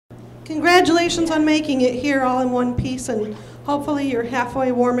Congratulations on making it here all in one piece, and hopefully you're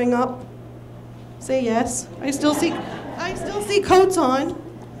halfway warming up. Say yes. I still see coats on.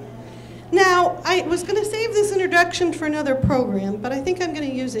 Now, I was going to save this introduction for another program, but I think I'm going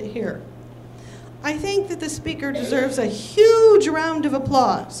to use it here. I think that the speaker deserves a huge round of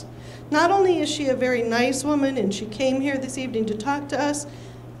applause. Not only is she a very nice woman and she came here this evening to talk to us,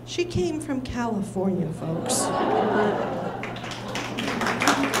 she came from California, folks.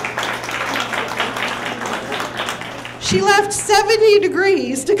 She left 70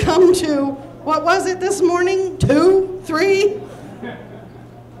 degrees to come to, what was it this morning? 2, 3?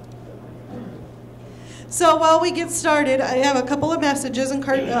 So while we get started, I have a couple of messages and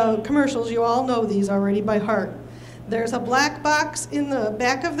commercials. You all know these already by heart. There's a black box in the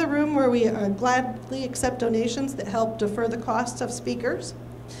back of the room where we gladly accept donations that help defer the costs of speakers.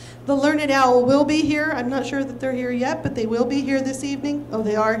 The Learned Owl will be here. I'm not sure that they're here yet, but they will be here this evening. Oh,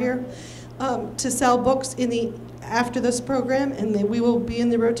 they are here. To sell books after this program, and we will be in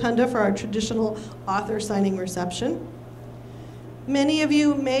the rotunda for our traditional author signing reception. Many of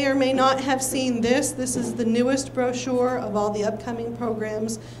you may or may not have seen this. This is the newest brochure of all the upcoming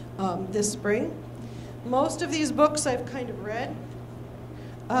programs this spring. Most of these books I've kind of read.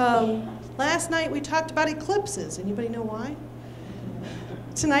 Last night we talked about eclipses. Anybody know why?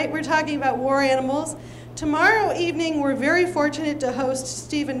 Tonight we're talking about war animals. Tomorrow evening we're very fortunate to host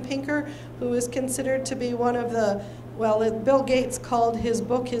Steven Pinker, who is considered to be one of the, well, Bill Gates called his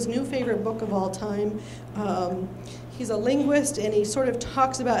book his new favorite book of all time. He's a linguist, and he sort of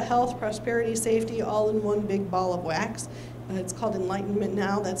talks about health, prosperity, safety, all in one big ball of wax. It's called Enlightenment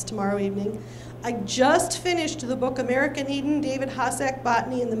Now. That's tomorrow evening. I just finished the book American Eden, David Hossack,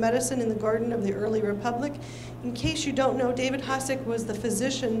 Botany and the Medicine in the Garden of the Early Republic. In case you don't know, David Hossack was the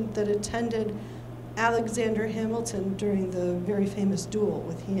physician that attended Alexander Hamilton during the very famous duel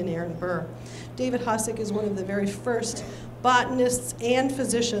with he and Aaron Burr. David Hossack is one of the very first botanists and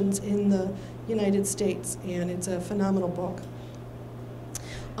physicians in the United States, and it's a phenomenal book.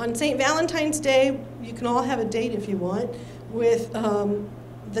 On St. Valentine's Day, you can all have a date if you want, with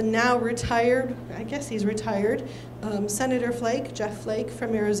the now retired, I guess he's retired, Senator Flake, Jeff Flake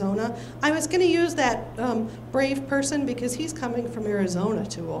from Arizona. I was going to use that brave person because he's coming from Arizona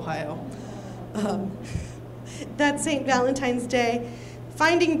to Ohio. That's St. Valentine's Day.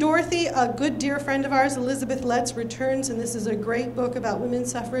 Finding Dorothy, a good dear friend of ours, Elizabeth Letts, returns, and this is a great book about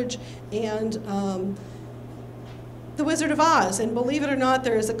women's suffrage and The Wizard of Oz. And believe it or not,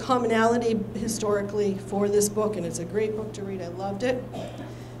 there is a commonality historically for this book, and it's a great book to read. I loved it.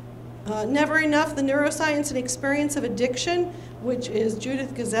 Never Enough, The Neuroscience and Experience of Addiction, which is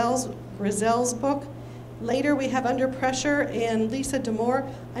Judith Grizel's book. Later, we have Under Pressure and Lisa D'Amour.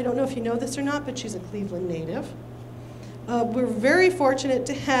 I don't know if you know this or not, but she's a Cleveland native. We're very fortunate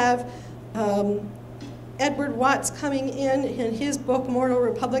to have Edward Watts coming in his book, Mortal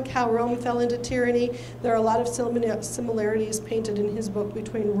Republic, How Rome Fell into Tyranny. There are a lot of similarities painted in his book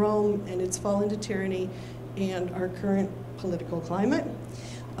between Rome and its fall into tyranny and our current political climate.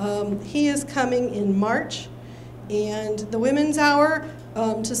 He is coming in March, and the Women's Hour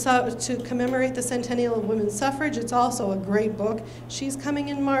to commemorate the centennial of women's suffrage. It's also a great book. She's coming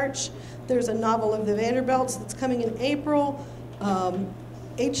in March. There's a novel of the Vanderbilts that's coming in April.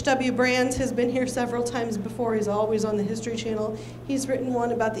 H.W. Brands has been here several times before. He's always on the History Channel. He's written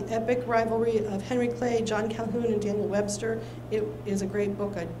one about the epic rivalry of Henry Clay, John Calhoun, and Daniel Webster. It is a great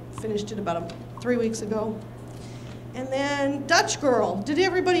book. I finished it about 3 weeks ago. And then Dutch Girl. Did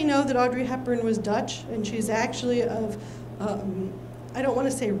everybody know that Audrey Hepburn was Dutch? And she's actually of, I don't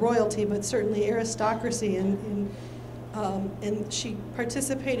want to say royalty, but certainly aristocracy. And she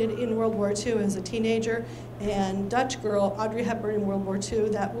participated in World War II as a teenager. And Dutch Girl, Audrey Hepburn in World War II,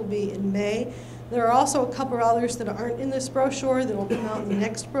 that will be in May. There are also a couple others that aren't in this brochure that will come out in the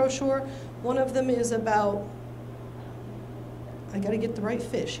next brochure. One of them is about, I got to get the right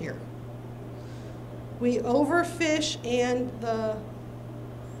fish here. We overfish, and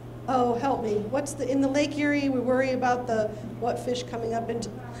oh, help me. In the Lake Erie, we worry about what fish coming up into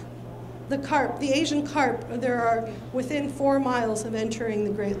the carp, the Asian carp. There are within 4 miles of entering the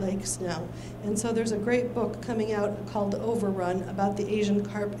Great Lakes now. And so there's a great book coming out called Overrun about the Asian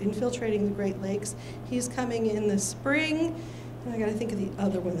carp infiltrating the Great Lakes. He's coming in the spring. And I gotta think of the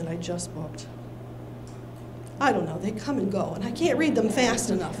other one that I just booked. I don't know, they come and go, and I can't read them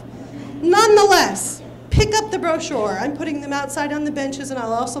fast enough. Nonetheless, pick up the brochure. I'm putting them outside on the benches, and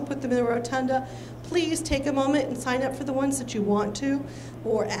I'll also put them in the rotunda. Please take a moment and sign up for the ones that you want to,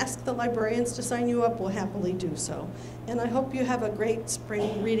 or ask the librarians to sign you up. We'll happily do so. And I hope you have a great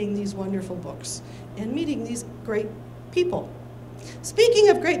spring reading these wonderful books and meeting these great people. Speaking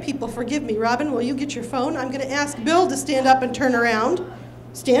of great people, forgive me, Robin, will you get your phone? I'm going to ask Bill to stand up and turn around.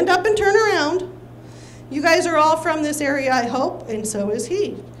 Stand up and turn around. You guys are all from this area, I hope, and so is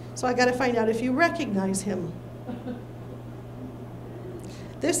he. So I got to find out if you recognize him.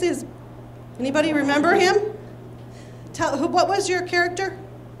 This is, anybody remember him? What was your character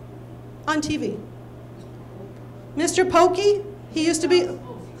on TV? Mr. Pokey? He used to be,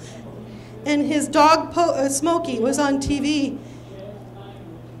 and his dog Smokey was on TV.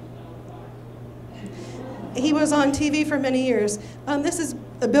 He was on TV for many years. This is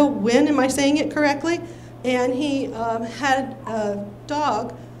Bill Wynn, am I saying it correctly? And he had a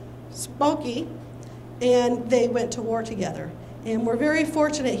dog, Smokey, and they went to war together. And we're very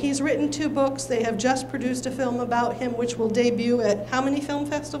fortunate. He's written 2 books. They have just produced a film about him, which will debut at how many film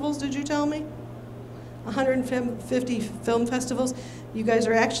festivals, did you tell me? 150 film festivals. You guys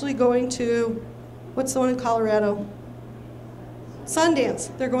are actually going to, what's the one in Colorado?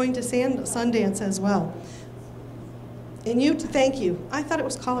 Sundance. They're going to Sundance as well. And thank you. I thought it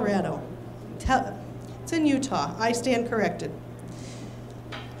was Colorado. It's in Utah. I stand corrected.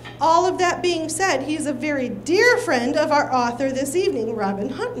 All of that being said, he's a very dear friend of our author this evening, Robin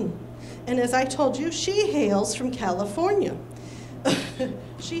Hutton. And as I told you, she hails from California.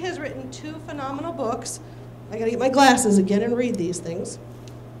 She has written 2 phenomenal books. I gotta get my glasses again and read these things.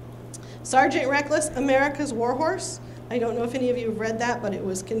 Sergeant Reckless, America's Warhorse. I don't know if any of you have read that, but it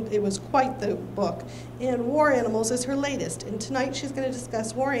was quite the book. And War Animals is her latest. And tonight she's going to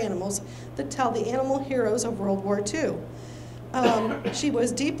discuss war animals that tell the animal heroes of World War II. She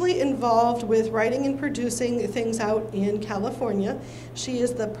was deeply involved with writing and producing things out in California. She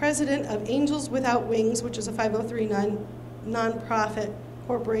is the president of Angels Without Wings, which is a 503 nonprofit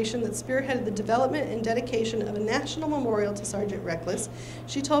corporation that spearheaded the development and dedication of a national memorial to Sergeant Reckless.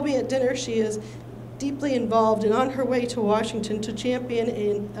 She told me at dinner she is deeply involved and on her way to Washington to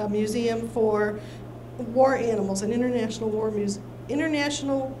champion a museum for war animals, an international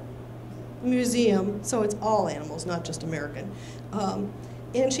museum, so it's all animals, not just American.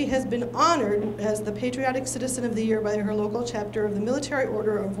 And she has been honored as the Patriotic Citizen of the Year by her local chapter of the Military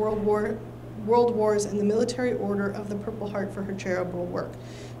Order of World Wars and the Military Order of the Purple Heart for her charitable work.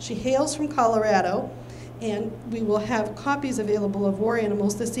 She hails from Colorado, and we will have copies available of War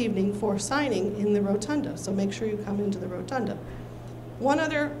Animals this evening for signing in the rotunda, so make sure you come into the rotunda. One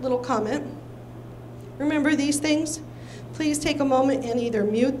other little comment. Remember these things? Please take a moment and either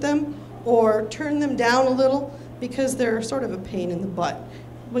mute them or turn them down a little because they're sort of a pain in the butt.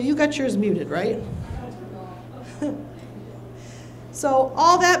 Well, you got yours muted, right? So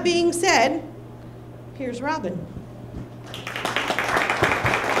all that being said, here's Robin.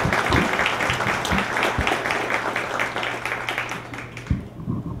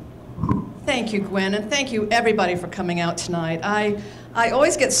 Thank you, Gwen, and thank you everybody for coming out tonight. I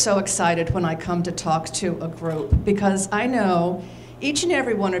always get so excited when I come to talk to a group because I know each and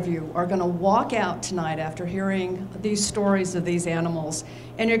every one of you are going to walk out tonight after hearing these stories of these animals,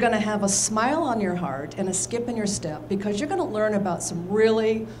 and you're going to have a smile on your heart and a skip in your step because you're going to learn about some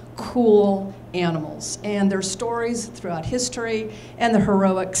really cool animals and their stories throughout history and the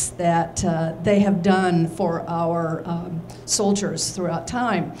heroics that they have done for our soldiers throughout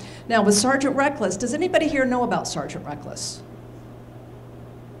time. Now, with Sergeant Reckless, does anybody here know about Sergeant Reckless?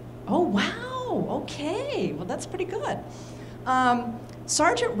 Oh, wow, okay, well, that's pretty good.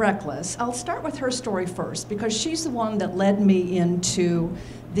 Sergeant Reckless, I'll start with her story first because she's the one that led me into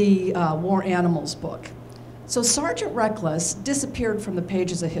the War Animals book. So Sergeant Reckless disappeared from the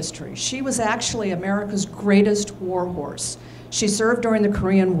pages of history. She was actually America's greatest war horse. She served during the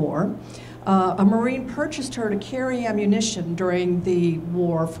Korean War. A Marine purchased her to carry ammunition during the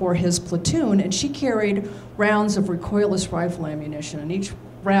war for his platoon, and she carried rounds of recoilless rifle ammunition, and each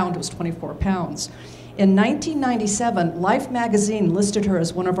round was 24 pounds. In 1997, Life magazine listed her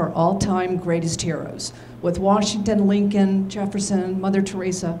as one of our all-time greatest heroes, with Washington, Lincoln, Jefferson, Mother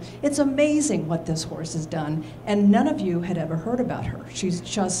Teresa. It's amazing what this horse has done, and none of you had ever heard about her. She's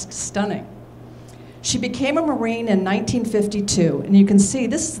just stunning. She became a Marine in 1952, and you can see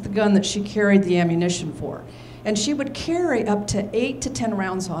this is the gun that she carried the ammunition for. And she would carry up to 8 to 10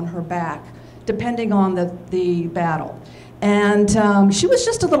 rounds on her back, depending on the battle. And she was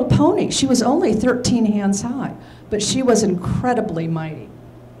just a little pony. She was only 13 hands high, but she was incredibly mighty.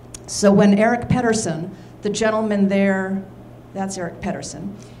 So when Eric Pedersen, the gentleman there, that's Eric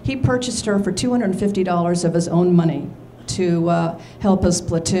Pedersen, he purchased her for $250 of his own money to help his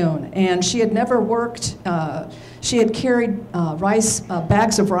platoon. And she had never worked, she had carried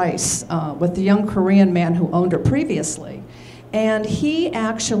bags of rice with the young Korean man who owned her previously. And he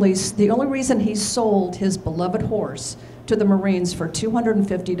actually, the only reason he sold his beloved horse to the Marines for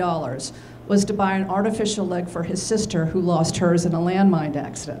 $250 was to buy an artificial leg for his sister who lost hers in a landmine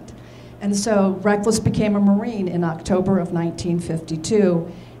accident. And so Reckless became a Marine in October of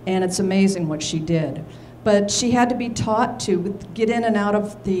 1952, and it's amazing what she did. But she had to be taught to get in and out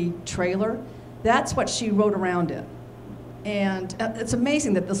of the trailer. That's what she rode around in. And it's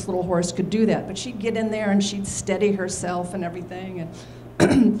amazing that this little horse could do that, but she'd get in there and she'd steady herself and everything.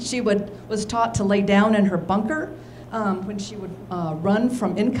 And she was taught to lay down in her bunker. When she would run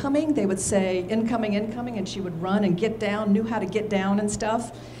from incoming, they would say, incoming, incoming, and she would run and get down, knew how to get down and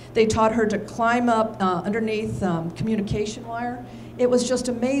stuff. They taught her to climb up underneath communication wire. It was just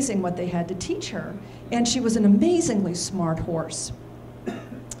amazing what they had to teach her. And she was an amazingly smart horse.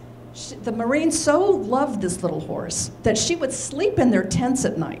 The Marines so loved this little horse that she would sleep in their tents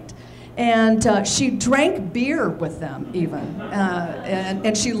at night. And she drank beer with them even.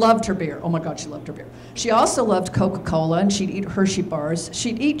 And she loved her beer. Oh my God, she loved her beer. She also loved Coca-Cola, and she'd eat Hershey bars.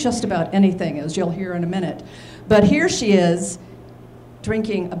 She'd eat just about anything, as you'll hear in a minute. But here she is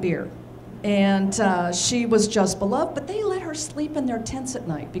drinking a beer. And she was just beloved, but they let her sleep in their tents at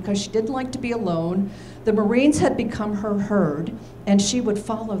night because she didn't like to be alone. The Marines had become her herd, and she would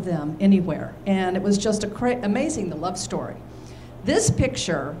follow them anywhere. And it was just amazing, the love story. This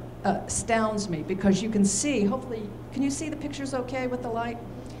picture astounds me because you can see, hopefully, can you see the pictures okay with the light?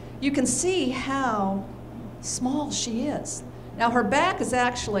 You can see how small she is. Now her back is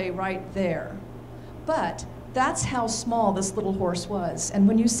actually right there, but that's how small this little horse was. And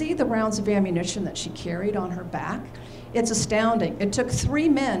when you see the rounds of ammunition that she carried on her back, it's astounding. It took 3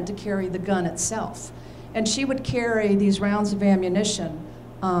 men to carry the gun itself. And she would carry these rounds of ammunition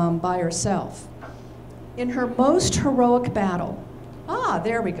by herself. In her most heroic battle,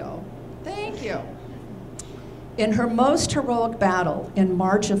 there we go. Thank you. In her most heroic battle in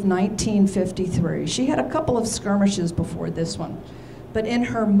March of 1953, she had a couple of skirmishes before this one, but in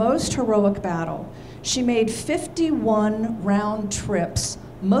her most heroic battle, she made 51 round trips,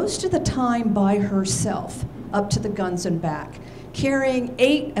 most of the time by herself, up to the guns and back, carrying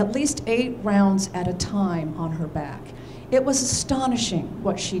at least 8 rounds at a time on her back. It was astonishing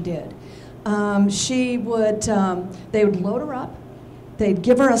what she did. They would load her up, they'd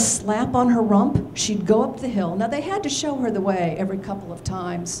give her a slap on her rump, she'd go up the hill. Now they had to show her the way every couple of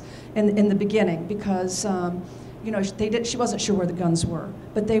times in the beginning because she wasn't sure where the guns were,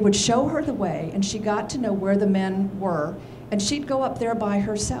 but they would show her the way, and she got to know where the men were, and she'd go up there by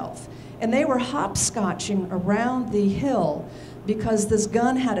herself. And they were hopscotching around the hill because this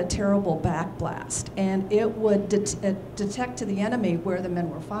gun had a terrible backblast, and it would detect to the enemy where the men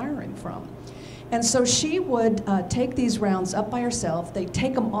were firing from. And so she would take these rounds up by herself, they'd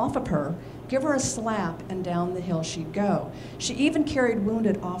take them off of her, give her a slap, and down the hill she'd go. She even carried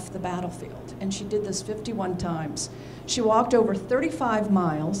wounded off the battlefield, and she did this 51 times. She walked over 35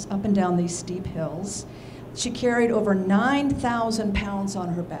 miles up and down these steep hills. She carried over 9,000 pounds on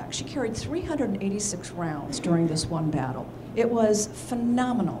her back. She carried 386 rounds during this one battle. It was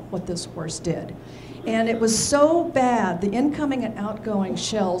phenomenal what this horse did. And it was so bad, the incoming and outgoing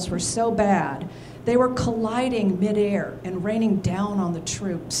shells were so bad, they were colliding midair and raining down on the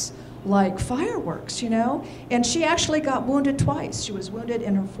troops like fireworks, And she actually got wounded twice. She was wounded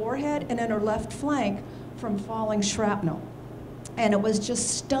in her forehead and in her left flank from falling shrapnel. And it was just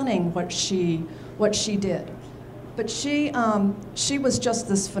stunning what she did. But she was just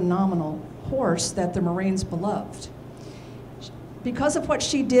this phenomenal horse that the Marines beloved. Because of what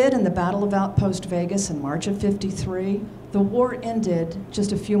she did in the Battle of Outpost Vegas in March of ¡53, the war ended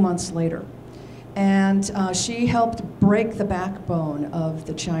just a few months later. And she helped break the backbone of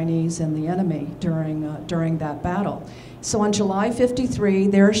the Chinese and the enemy during that battle. So on July '53,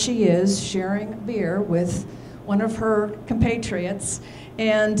 there she is sharing beer with one of her compatriots.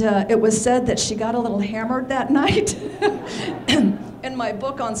 And it was said that she got a little hammered that night. In my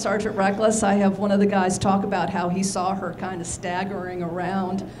book on Sergeant Reckless, I have one of the guys talk about how he saw her kind of staggering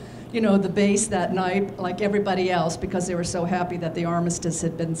around, the base that night like everybody else because they were so happy that the armistice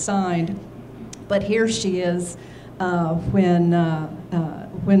had been signed. But here she is when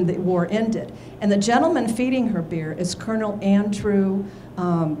the war ended. And the gentleman feeding her beer is Colonel Andrew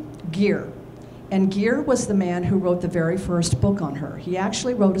Gear. And Gear was the man who wrote the very first book on her. He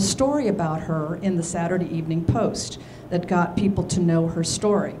actually wrote a story about her in the Saturday Evening Post that got people to know her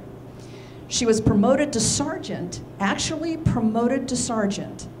story. She was promoted to sergeant, actually promoted to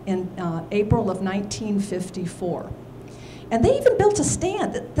sergeant in April of 1954. And they even built a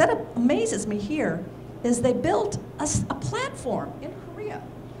stand. That amazes me here, is they built a platform in Korea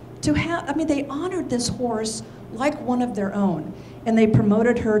to have, they honored this horse like one of their own. and they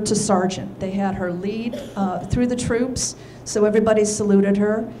promoted her to sergeant. They had her lead through the troops, so everybody saluted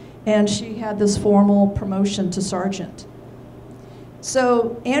her, and she had this formal promotion to sergeant.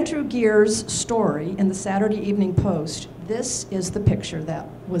 So Andrew Gere's story in the Saturday Evening Post, this is the picture that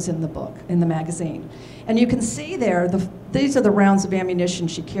was in the book, in the magazine. And you can see there, these are the rounds of ammunition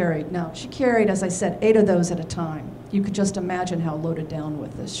she carried. Now, she carried, as I said, 8 of those at a time. You could just imagine how loaded down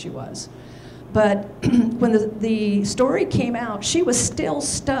with this she was. But when the story came out, she was still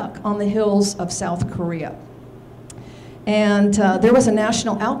stuck on the hills of South Korea. And there was a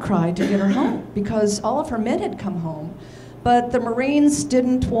national outcry to get her home because all of her men had come home. But the Marines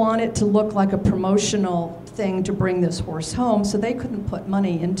didn't want it to look like a promotional thing to bring this horse home, so they couldn't put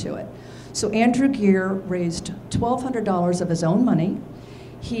money into it. So Andrew Gere raised $1,200 of his own money.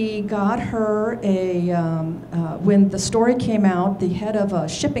 He got her when the story came out, the head of a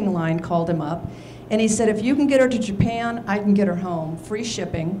shipping line called him up, and he said, if you can get her to Japan, I can get her home, free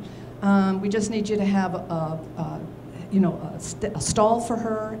shipping. We just need you to have a stall for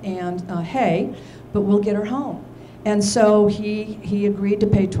her and hay, but we'll get her home. And so he agreed to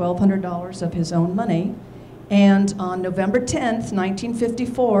pay $1,200 of his own money. And on November 10th,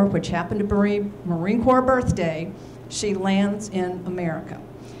 1954, which happened to be Marine Corps birthday, she lands in America.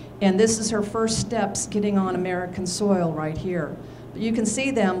 And this is her first steps getting on American soil right here. But you can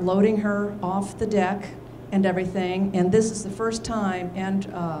see them loading her off the deck and everything. And this is the first time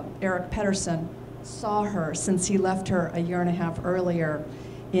Eric Pedersen saw her since he left her a year and a half earlier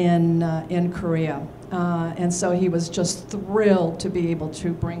in Korea. And so he was just thrilled to be able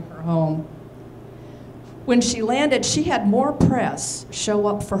to bring her home. When she landed, she had more press show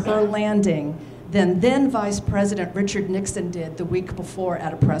up for her landing than then Vice President Richard Nixon did the week before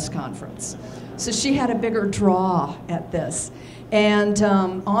at a press conference. So she had a bigger draw at this. And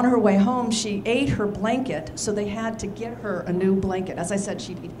on her way home, she ate her blanket, so they had to get her a new blanket. As I said,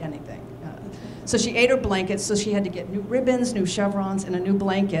 she'd eat anything. So she ate her blanket, so she had to get new ribbons, new chevrons, and a new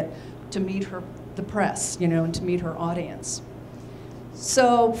blanket to meet the press, and to meet her audience.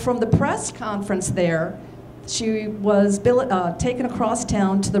 So from the press conference there, she was taken across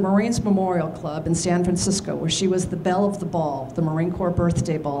town to the Marines Memorial Club in San Francisco, where she was the belle of the ball, the Marine Corps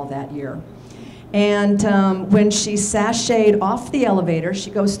birthday ball that year. And when she sashayed off the elevator, she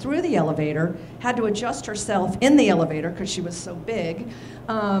goes through the elevator, had to adjust herself in the elevator because she was so big.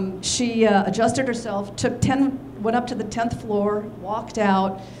 She adjusted herself, went up to the 10th floor, walked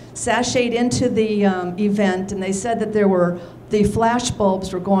out, sashayed into the event, and they said that the flash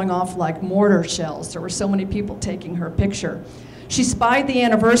bulbs were going off like mortar shells. There were so many people taking her picture. She spied the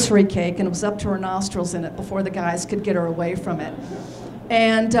anniversary cake and it was up to her nostrils in it before the guys could get her away from it.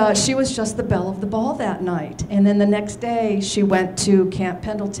 And she was just the belle of the ball that night. And then the next day, she went to Camp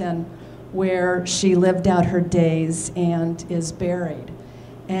Pendleton, where she lived out her days and is buried.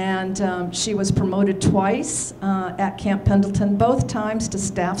 And she was promoted twice at Camp Pendleton, both times to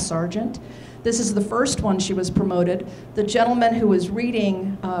staff sergeant. This is the first one she was promoted. The gentleman who was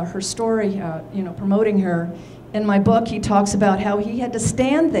reading her story, promoting her, in my book, he talks about how he had to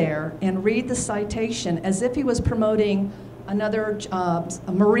stand there and read the citation as if he was promoting another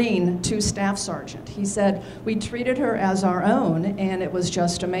Marine to staff sergeant. He said, we treated her as our own, and it was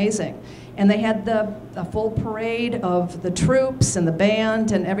just amazing. And they had the full parade of the troops and the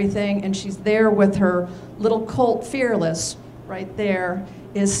band and everything, and she's there with her little colt, Fearless, right there,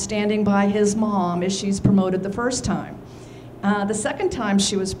 is standing by his mom as she's promoted the first time. The second time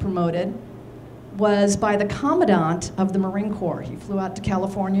she was promoted was by the Commandant of the Marine Corps. He flew out to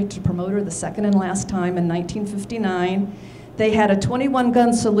California to promote her the second and last time in 1959. They had a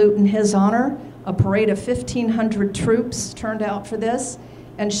 21-gun salute in his honor. A parade of 1,500 troops turned out for this,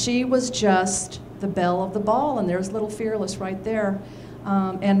 and she was just the belle of the ball, and there's little Fearless right there.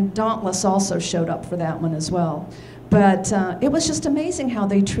 And Dauntless also showed up for that one as well. But it was just amazing how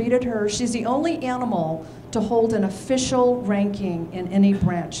they treated her. She's the only animal to hold an official ranking in any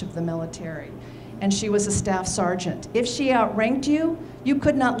branch of the military. And she was a staff sergeant. If she outranked you, you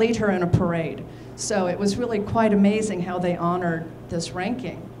could not lead her in a parade. So it was really quite amazing how they honored this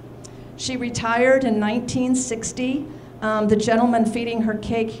ranking. She retired in 1960. The gentleman feeding her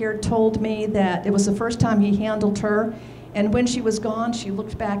cake here told me that it was the first time he handled her. And when she was gone, she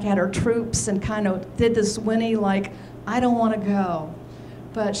looked back at her troops and kind of did this whinny like, I don't want to go.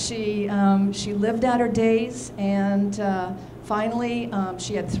 But she lived out her days, and finally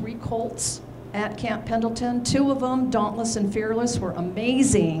she had 3 colts at Camp Pendleton. 2 of them, Dauntless and Fearless, were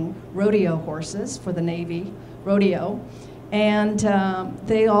amazing rodeo horses for the Navy rodeo. And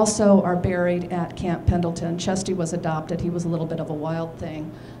they also are buried at Camp Pendleton. Chesty was adopted. He was a little bit of a wild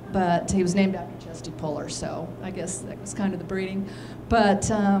thing. but he was named after Chesty Puller, so I guess that was kind of the breeding. But,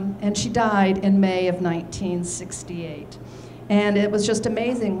 and she died in May of 1968. And it was just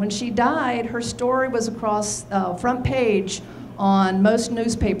amazing. When she died, her story was across front page on most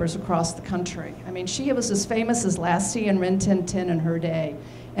newspapers across the country. I mean, she was as famous as Lassie and Rin Tin Tin in her day,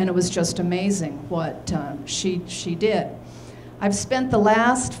 and it was just amazing what she did. I've spent the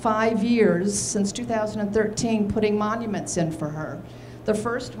last 5 years, since 2013, putting monuments in for her. The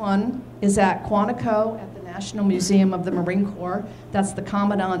first one is at Quantico at the National Museum of the Marine Corps. That's the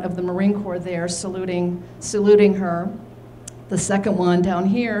Commandant of the Marine Corps there saluting her. The second one down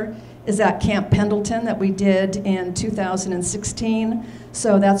here is at Camp Pendleton that we did in 2016.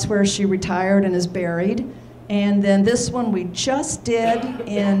 So that's where she retired and is buried. And then this one we just did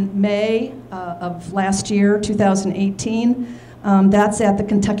in May of last year, 2018. That's at the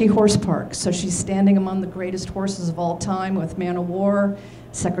Kentucky Horse Park. So she's standing among the greatest horses of all time with Man o' War,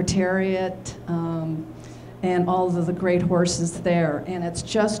 Secretariat, and all of the great horses there. And it's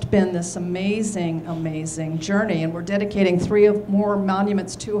just been this amazing, amazing journey. And we're dedicating 3 more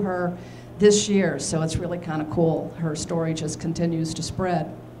monuments to her this year. So it's really kind of cool. Her story just continues to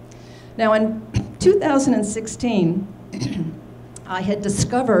spread. Now in 2016, I had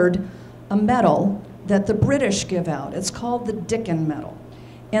discovered a medal that the British give out. It's called the Dickon Medal.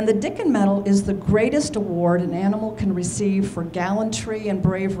 And the Dickon Medal is the greatest award an animal can receive for gallantry and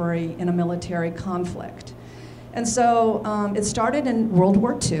bravery in a military conflict. And so it started in World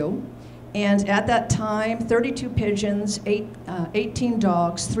War II, and at that time, 32 pigeons, 18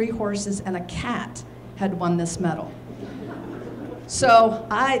 dogs, 3 horses, and a cat had won this medal. So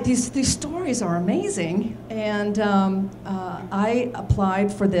these stories are amazing, and I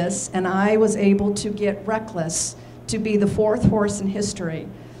applied for this, and I was able to get Reckless to be the 4th horse in history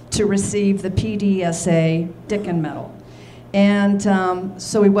to receive the PDSA Dickon Medal. And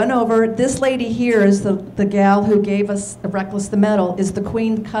so we went over. This lady here is the gal who gave us Reckless the medal, is the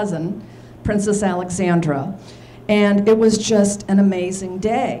Queen cousin, Princess Alexandra. And it was just an amazing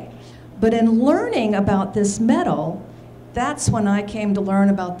day. But in learning about this medal, that's when I came to learn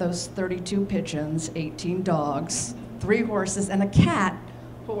about those 32 pigeons, 18 dogs, 3 horses, and a cat,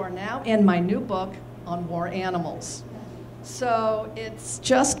 who are now in my new book on war animals. So it's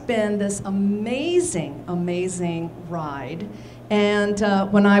just been this amazing, amazing ride. And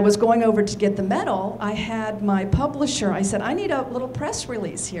when I was going over to get the medal, I had my publisher, I said, I need a little press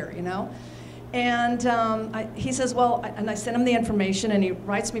release here, you know? And he says, well, and I sent him the information, and he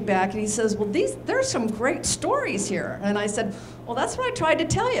writes me back, and he says, well, there's some great stories here. And I said, well, that's what I tried to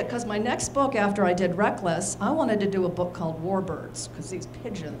tell you, because my next book after I did Reckless, I wanted to do a book called Warbirds, because these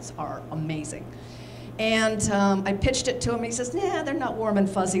pigeons are amazing. And I pitched it to him. He says, nah, they're not warm and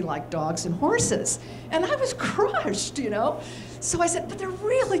fuzzy like dogs and horses. And I was crushed, you know? So I said, but they're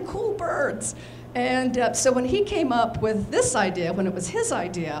really cool birds. And so when he came up with this idea, when it was his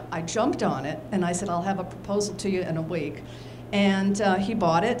idea, I jumped on it. And I said, I'll have a proposal to you in a week. And he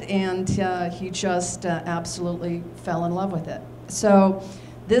bought it, and he just absolutely fell in love with it. So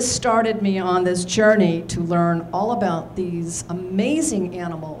this started me on this journey to learn all about these amazing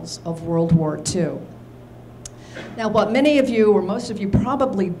animals of World War II. Now, what many of you, or most of you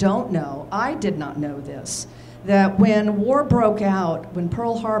probably don't know, I did not know this, that when war broke out, when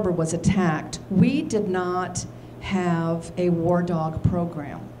Pearl Harbor was attacked, we did not have a war dog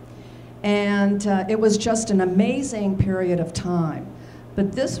program. And it was just an amazing period of time.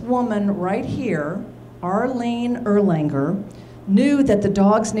 But this woman right here, Arlene Erlanger, knew that the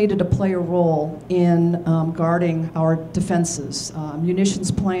dogs needed to play a role in guarding our defenses,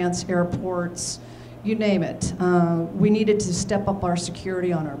 munitions plants, airports, you name it. We needed to step up our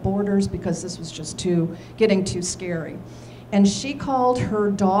security on our borders because this was just getting too scary. And she called her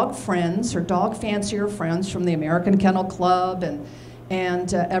dog friends, her dog fancier friends from the American Kennel Club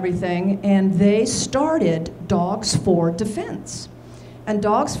and everything, and they started Dogs for Defense. And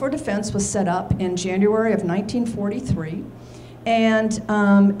Dogs for Defense was set up in January of 1943. And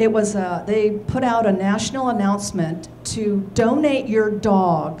they put out a national announcement to donate your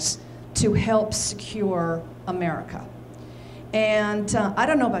dogs to help secure America. And I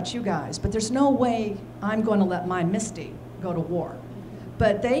don't know about you guys, but there's no way I'm going to let my Misty go to war.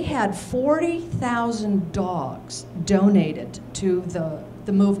 But they had 40,000 dogs donated to the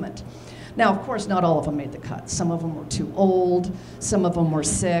movement. Now, of course, not all of them made the cut. Some of them were too old, some of them were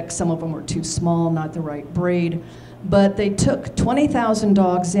sick, some of them were too small, not the right breed. But they took 20,000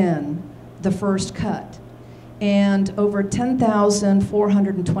 dogs in the first cut. And over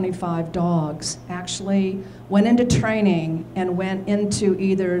 10,425 dogs actually went into training and went into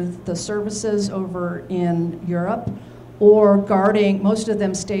either the services over in Europe or guarding. Most of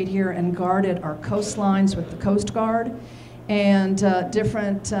them stayed here and guarded our coastlines with the Coast Guard and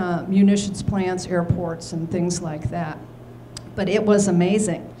different munitions plants, airports, and things like that. But it was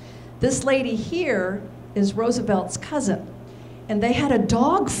amazing. This lady here is Roosevelt's cousin, and they had a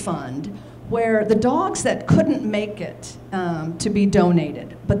dog fund where the dogs that couldn't make it to be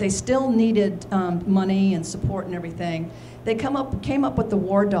donated, but they still needed money and support and everything, they came up with the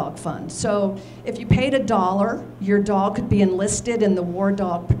War Dog Fund. So if you paid $1, your dog could be enlisted in the War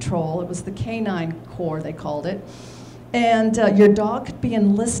Dog Patrol. It was the Canine Corps, they called it. And your dog could be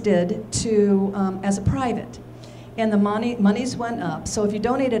enlisted to as a private. And the monies went up. So if you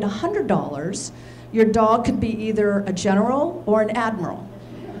donated $100, your dog could be either a general or an admiral.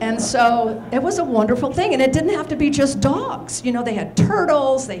 And so it was a wonderful thing. And it didn't have to be just dogs. You know, they had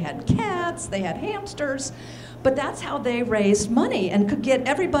turtles, they had cats, they had hamsters. But that's how they raised money and could get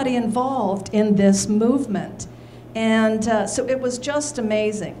everybody involved in this movement. And so it was just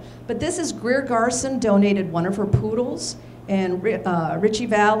amazing. But this is Greer Garson donated one of her poodles. And Richie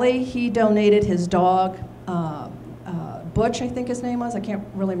Valley, he donated his dog, Butch, I think his name was. I can't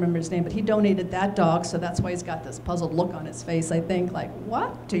really remember his name, but he donated that dog, so that's why he's got this puzzled look on his face, I think, like,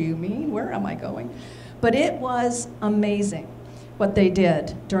 what do you mean? Where am I going? But it was amazing what they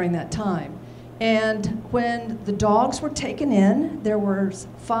did during that time. And when the dogs were taken in, there were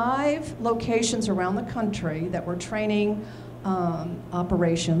 5 locations around the country that were training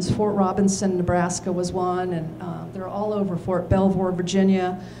operations. Fort Robinson, Nebraska was one, and they're all over Fort Belvoir,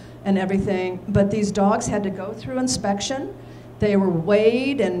 Virginia, and everything. But these dogs had to go through inspection. They were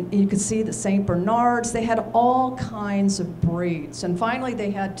weighed, and you could see the St. Bernards. They had all kinds of breeds. And finally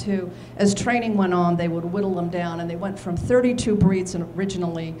they had to, as training went on, they would whittle them down, and they went from 32 breeds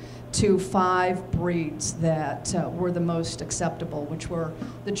originally to 5 breeds that were the most acceptable, which were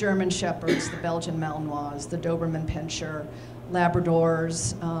the German Shepherds, the Belgian Malinois, the Doberman Pinscher,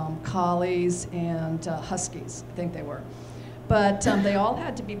 Labradors, Collies, and Huskies, I think they were. But they all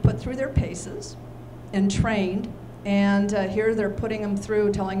had to be put through their paces and trained. And here they're putting them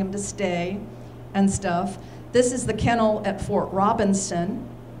through, telling them to stay and stuff. This is the kennel at Fort Robinson,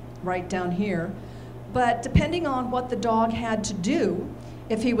 right down here. But depending on what the dog had to do,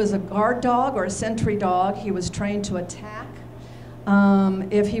 if he was a guard dog or a sentry dog, he was trained to attack.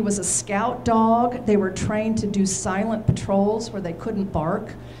 If he was a scout dog, they were trained to do silent patrols where they couldn't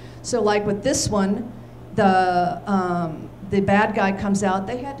bark. So like with this one, the bad guy comes out,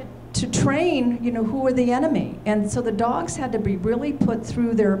 they had to train, you know, who were the enemy. And so the dogs had to be really put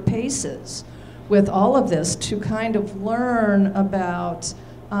through their paces with all of this to kind of learn about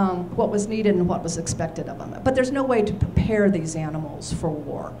what was needed and what was expected of them. But there's no way to prepare these animals for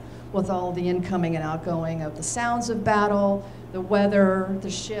war with all the incoming and outgoing of the sounds of battle, the weather, the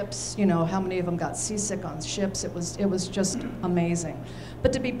ships, you know, how many of them got seasick on ships. It was just amazing.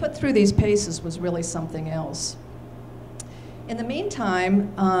 But to be put through these paces was really something else. In the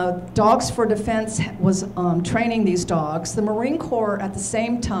meantime, Dogs for Defense was training these dogs. The Marine Corps at the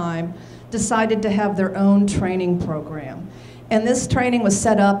same time decided to have their own training program. And this training was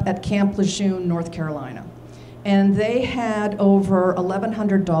set up at Camp Lejeune, North Carolina. And they had over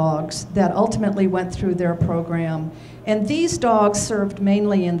 1,100 dogs that ultimately went through their program. And these dogs served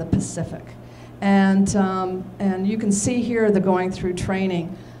mainly in the Pacific. And you can see here the going through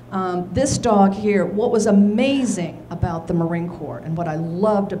training. This dog here, what was amazing about the Marine Corps and what I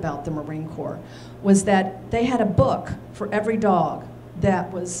loved about the Marine Corps was that they had a book for every dog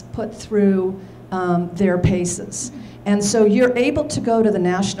that was put through their paces. And so you're able to go to the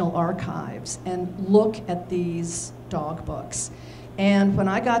National Archives and look at these dog books. And when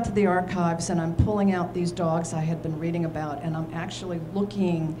I got to the archives and I'm pulling out these dogs I had been reading about, and I'm actually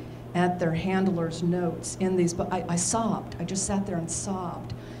looking at their handlers' notes in these books, I sobbed. I just sat there and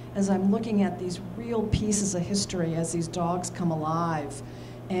sobbed as I'm looking at these real pieces of history as these dogs come alive.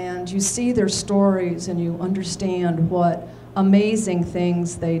 And you see their stories and you understand what amazing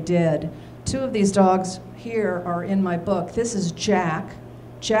things they did. 2 of these dogs here are in my book. This is Jack.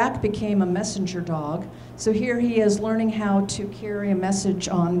 Jack became a messenger dog. So here he is learning how to carry a message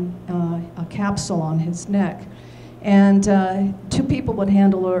on a capsule on his neck. And 2 people would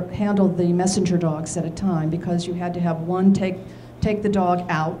handle the messenger dogs at a time, because you had to have one take the dog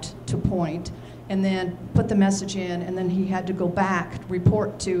out to point, and then put the message in, and then he had to go back,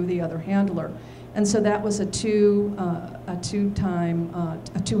 report to the other handler. And so that was a two-handler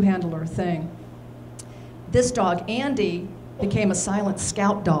thing. This dog, Andy, became a silent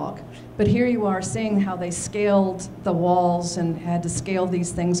scout dog. But here you are seeing how they scaled the walls and had to scale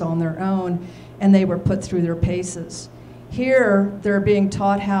these things on their own, and they were put through their paces. Here, they're being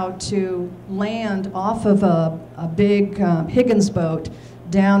taught how to land off of a big Higgins boat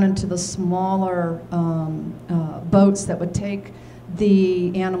down into the smaller boats that would take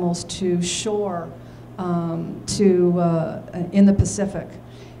the animals to shore in the Pacific.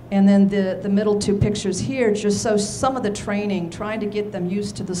 And then the middle two pictures here just show some of the training, trying to get them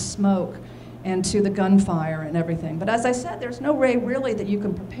used to the smoke and to the gunfire and everything. But as I said, there's no way really that you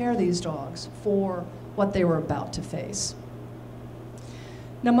can prepare these dogs for what they were about to face.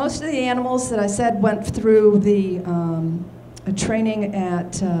 Now, most of the animals that I said went through the training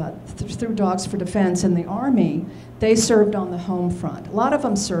through Dogs for Defense in the Army. They served on the home front. A lot of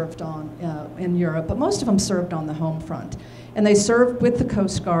them served in Europe, but most of them served on the home front. And they served with the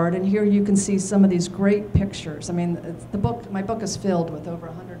Coast Guard, and here you can see some of these great pictures. I mean, my book is filled with over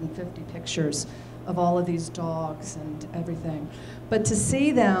 150 pictures of all of these dogs and everything. But to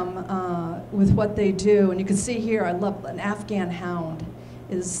see them with what they do, and you can see here, I love an Afghan hound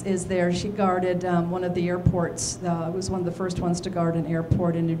is there. She guarded one of the airports. Was one of the first ones to guard an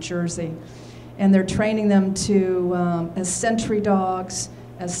airport in New Jersey. And they're training them as sentry dogs,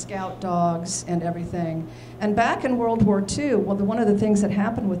 as scout dogs, and everything. And back in World War II, well, one of the things that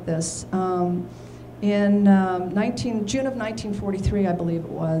happened with this, in June of 1943, I believe it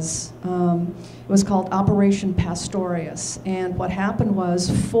was called Operation Pastorius. And what happened was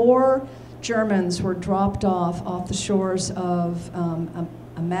 4 Germans were dropped off the shores of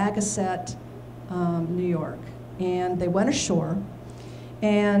Amagaset, New York. And they went ashore,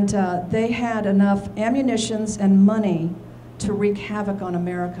 and they had enough ammunitions and money to wreak havoc on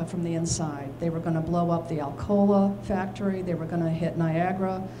America from the inside. They were going to blow up the Alcoa factory. They were going to hit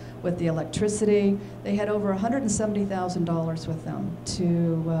Niagara with the electricity. They had over $170,000 with them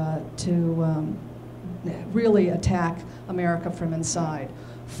to really attack America from inside.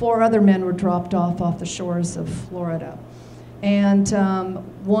 4 other men were dropped off the shores of Florida. And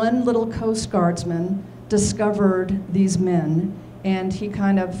one little Coast Guardsman discovered these men, and he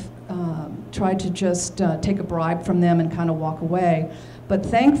kind of tried to just take a bribe from them and kind of walk away. But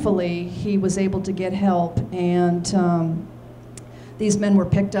thankfully, he was able to get help, and these men were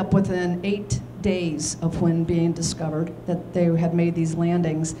picked up within 8 days of when being discovered that they had made these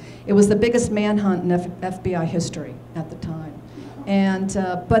landings. It was the biggest manhunt in FBI history at the time. And,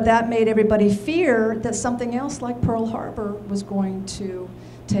 but that made everybody fear that something else like Pearl Harbor was going to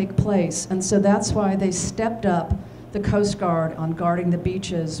take place. And so that's why they stepped up the Coast Guard on guarding the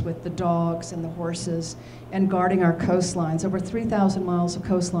beaches with the dogs and the horses and guarding our coastlines. Over 3,000 miles of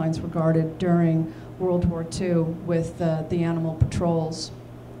coastlines were guarded during World War II with the animal patrols.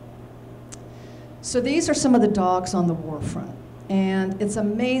 So these are some of the dogs on the war front. And it's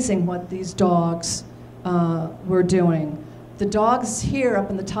amazing what these dogs were doing. The dogs here up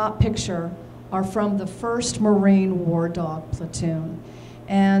in the top picture are from the 1st Marine War Dog Platoon.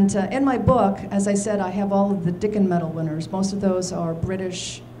 And in my book, as I said, I have all of the Dickin Medal winners. Most of those are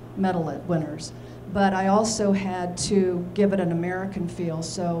British medal winners. But I also had to give it an American feel,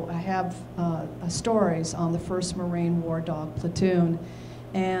 so I have stories on the 1st Marine War Dog Platoon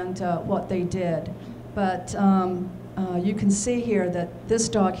and what they did. But you can see here that this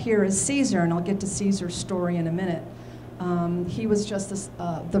dog here is Caesar, and I'll get to Caesar's story in a minute. He was just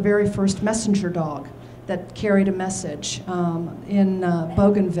the very first messenger dog that carried a message in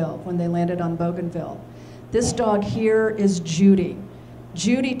Bougainville, when they landed on Bougainville. This dog here is Judy.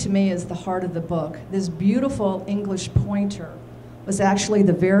 Judy, to me, is the heart of the book. This beautiful English pointer was actually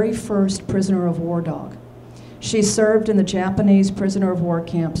the very first prisoner of war dog. She served in the Japanese prisoner of war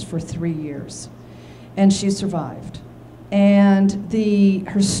camps for 3 years, and she survived. And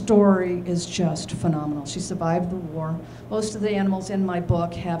her story is just phenomenal. She survived the war. Most of the animals in my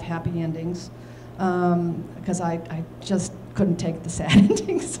book have happy endings, because I just couldn't take the sad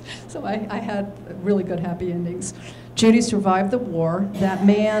endings. So I had really good happy endings. Judy survived the war. That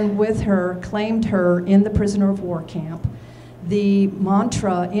man with her claimed her in the prisoner of war camp. The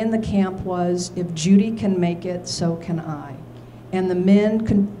mantra in the camp was, if Judy can make it, so can I. And the men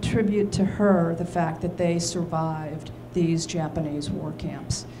contribute to her the fact that they survived these Japanese war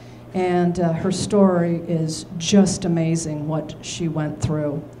camps. And her story is just amazing, what she went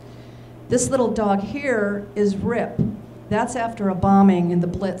through. This little dog here is Rip. That's after a bombing in the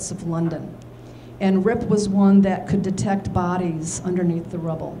Blitz of London. And Rip was one that could detect bodies underneath the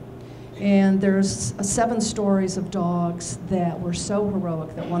rubble. And there's 7 stories of dogs that were so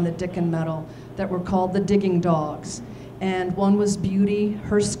heroic that won the Dickin Medal that were called the digging dogs. And one was Beauty.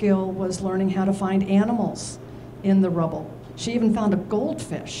 Her skill was learning how to find animals in the rubble. She even found a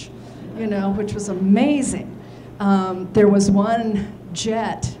goldfish, which was amazing. There was one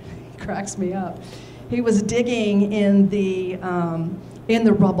Jet, cracks me up. He was digging in the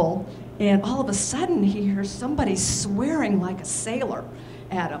rubble, and all of a sudden he hears somebody swearing like a sailor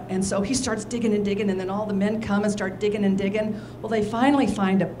at him. And so he starts digging and digging, and then all the men come and start digging and digging. Well, they finally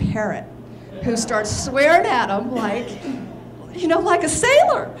find a parrot who starts swearing at him like, you know, like a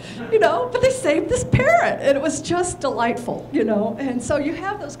sailor, you know, but they saved this parrot, and it was just delightful, you know. And so you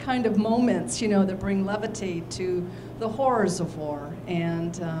have those kind of moments, you know, that bring levity to the horrors of war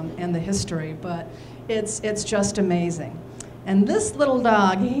and the history, but it's just amazing. And this little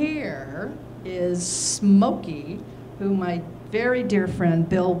dog here is Smokey, who my very dear friend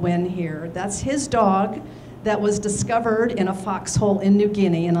Bill Wynn here, that's his dog that was discovered in a foxhole in New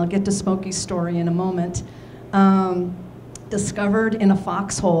Guinea, and I'll get to Smokey's story in a moment. Discovered in a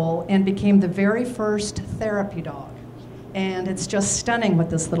foxhole and became the very first therapy dog. And it's just stunning what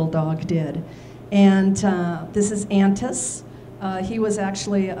this little dog did. And this is Antis. He was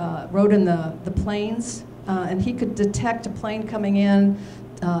actually, rode in the planes, and he could detect a plane coming in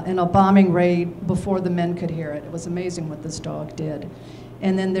a bombing raid before the men could hear it. It was amazing what this dog did.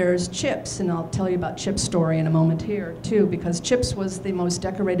 And then there's Chips, and I'll tell you about Chips' story in a moment here, too, because Chips was the most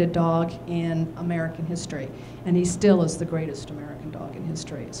decorated dog in American history, and he still is the greatest American dog in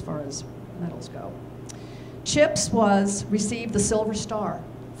history as far as medals go. Chips received the Silver Star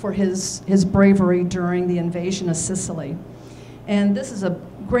for his bravery during the invasion of Sicily. And this is a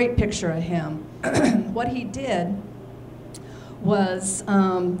great picture of him. What he did was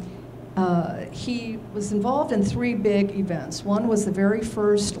he was involved in 3 big events. One was the very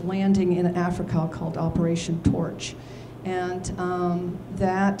first landing in Africa called Operation Torch. And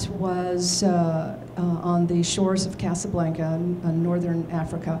that was on the shores of Casablanca in northern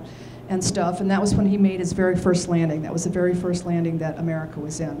Africa and stuff. And that was when he made his very first landing. That was the very first landing that America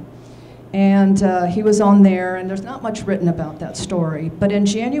was in. And he was on there, and there's not much written about that story. But in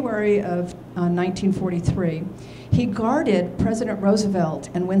January of 1943, he guarded President Roosevelt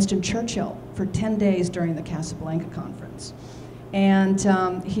and Winston Churchill for 10 days during the Casablanca Conference. And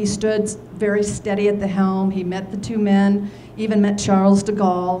he stood very steady at the helm. He met the 2 men, even met Charles de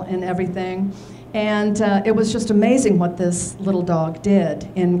Gaulle and everything. And it was just amazing what this little dog did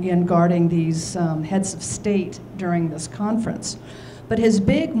in guarding these heads of state during this conference. But his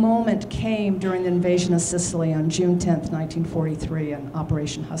big moment came during the invasion of Sicily on June 10th, 1943, in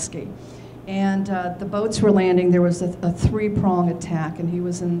Operation Husky. And the boats were landing. There was a 3-prong attack, and he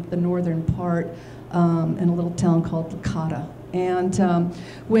was in the northern part in a little town called Licata. And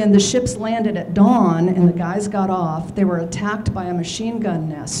when the ships landed at dawn and the guys got off, they were attacked by a machine gun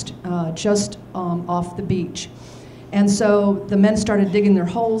nest just off the beach. And so the men started digging their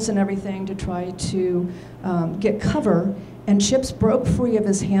holes and everything to try to get cover. And Chips broke free of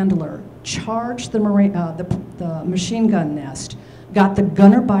his handler, charged the machine gun nest, got the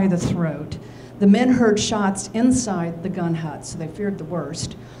gunner by the throat. The men heard shots inside the gun hut, so they feared the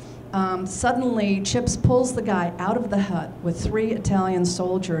worst. Suddenly, Chips pulls the guy out of the hut with 3 Italian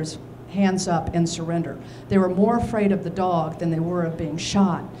soldiers, hands up, and surrender. They were more afraid of the dog than they were of being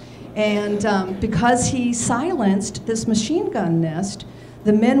shot. And because he silenced this machine gun nest,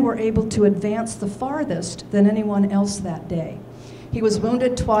 the men were able to advance the farthest than anyone else that day. He was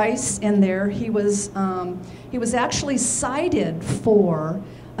wounded twice in there. He was actually cited for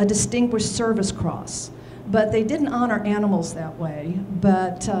a Distinguished Service Cross, but they didn't honor animals that way.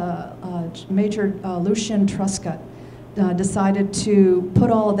 But Major Lucien Truscott decided to put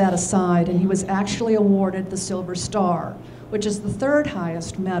all of that aside, and he was actually awarded the Silver Star, which is the 3rd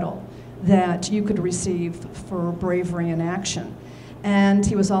highest medal that you could receive for bravery in action. And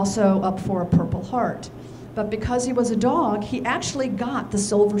he was also up for a Purple Heart. But because he was a dog, he actually got the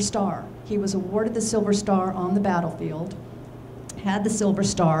Silver Star. He was awarded the Silver Star on the battlefield, had the Silver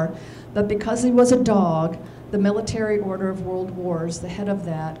Star, but because he was a dog, the Military Order of World Wars, the head of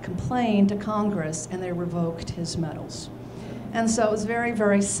that, complained to Congress, and they revoked his medals. And so it was very,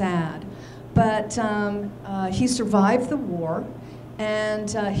 very sad. But he survived the war, and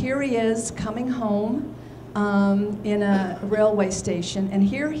here he is coming home in a railway station, and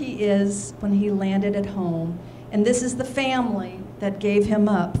here he is when he landed at home, and this is the family that gave him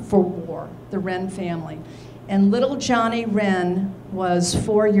up for war, the Wren family. And little Johnny Wren was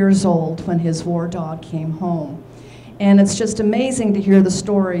 4 years old when his war dog came home. And it's just amazing to hear the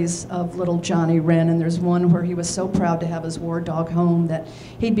stories of little Johnny Wren, and there's one where he was so proud to have his war dog home that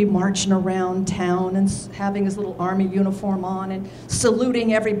he'd be marching around town and having his little army uniform on and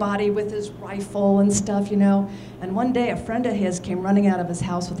saluting everybody with his rifle and stuff, you know. And one day a friend of his came running out of his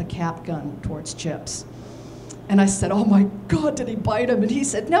house with a cap gun towards Chips. And I said, "Oh my God, did he bite him?" And he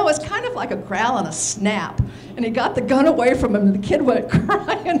said, "No, it's kind of like a growl and a snap." And he got the gun away from him, and the kid went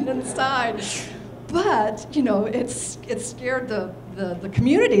crying inside. But, you know, it scared the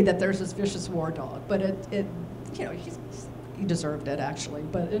community that there's this vicious war dog. But it you know, he deserved it, actually.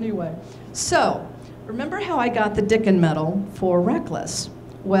 But anyway, so remember how I got the Dickin Medal for Reckless?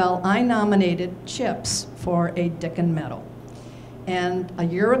 Well, I nominated Chips for a Dickin Medal. And a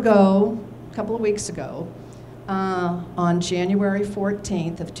year ago, a couple of weeks ago, on January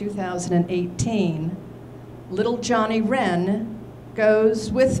 14th of 2018, little Johnny Wren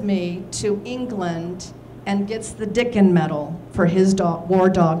goes with me to England and gets the Dickin Medal for his war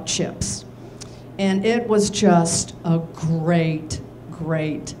dog Chips. And it was just a great,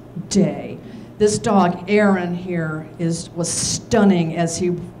 great day. This dog, Aaron, here was stunning as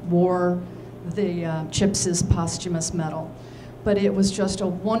he wore the Chips's posthumous medal. But it was just a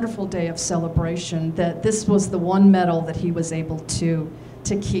wonderful day of celebration that this was the one medal that he was able to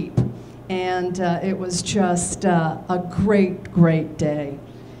keep. And it was just a great, great day.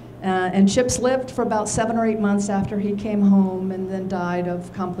 And Chips lived for about 7 or 8 months after he came home and then died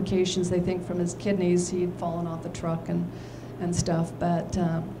of complications, they think, from his kidneys. He'd fallen off the truck and stuff. But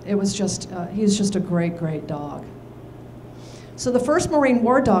it was just, he's just a great, great dog. So the 1st Marine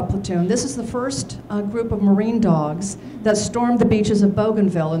War Dog Platoon, this is the first group of Marine dogs that stormed the beaches of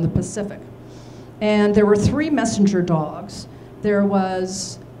Bougainville in the Pacific. And there were 3 messenger dogs. There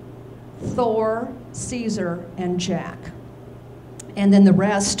was Thor, Caesar, and Jack. And then the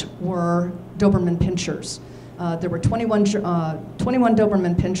rest were Doberman Pinschers. There were 21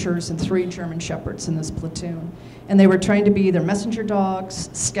 Doberman Pinschers and 3 German Shepherds in this platoon. And they were trained to be either messenger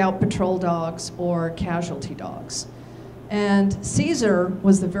dogs, scout patrol dogs, or casualty dogs. And Caesar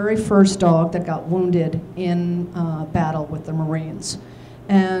was the very first dog that got wounded in battle with the Marines.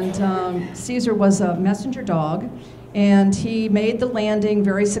 And Caesar was a messenger dog, and he made the landing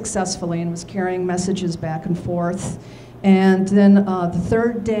very successfully and was carrying messages back and forth. And then the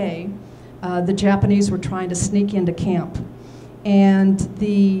 3rd day, the Japanese were trying to sneak into camp, and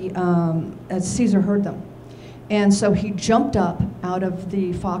Caesar heard them. And so he jumped up out of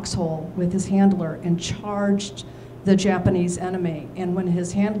the foxhole with his handler and charged the Japanese enemy. And when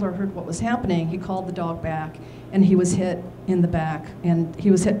his handler heard what was happening, he called the dog back, and he was hit in the back, and he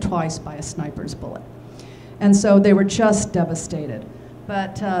was hit twice by a sniper's bullet. And so they were just devastated.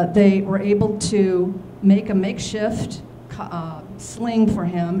 But they were able to make a makeshift sling for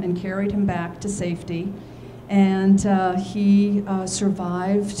him and carried him back to safety. And he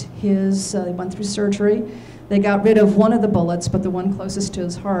survived his, they went through surgery. They got rid of one of the bullets, but the one closest to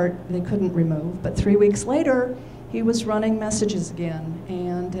his heart they couldn't remove. But 3 weeks later, he was running messages again,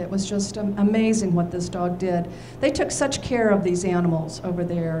 and it was just amazing what this dog did. They took such care of these animals over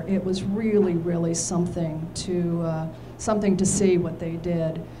there. It was really, really something to see what they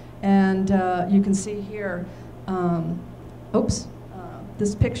did. And you can see here,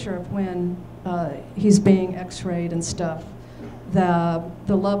 this picture of when he's being x-rayed and stuff, the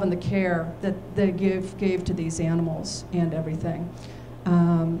love and the care that they gave to these animals and everything.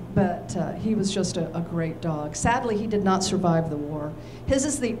 But he was just a great dog. Sadly, he did not survive the war. His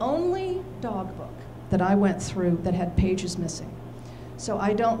is the only dog book that I went through that had pages missing. So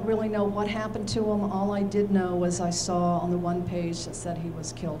I don't really know what happened to him. All I did know was I saw on the one page that said he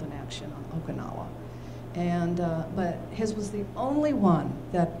was killed in action on Okinawa. And, but his was the only one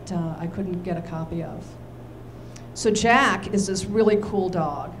that I couldn't get a copy of. So Jack is this really cool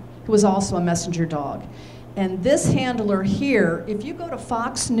dog who was also a messenger dog. And this handler here, if you go to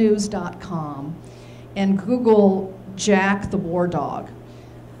foxnews.com and Google Jack the War Dog,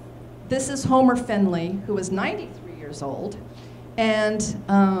 this is Homer Finley, who is 93 years old, and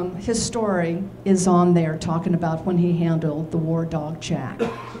his story is on there talking about when he handled the war dog Jack.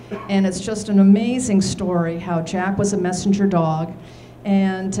 And it's just an amazing story how Jack was a messenger dog,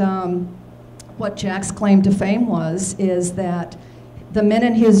 and what Jack's claim to fame is that the men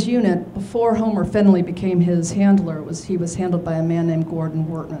in his unit, before Homer Finley became his handler, he was handled by a man named Gordon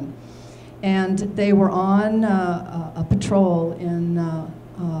Wortman. And they were on a patrol in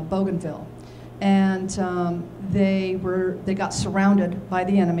Bougainville. And they got surrounded by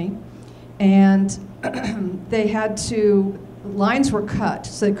the enemy. And they had to, lines were cut,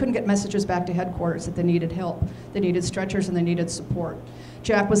 so they couldn't get messages back to headquarters that they needed help. They needed stretchers and they needed support.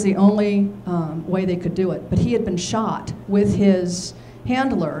 Jack was the only way they could do it, but he had been shot with his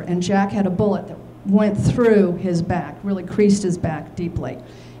handler, and Jack had a bullet that went through his back, really creased his back deeply,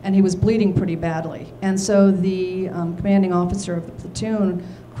 and he was bleeding pretty badly. And so the commanding officer of the platoon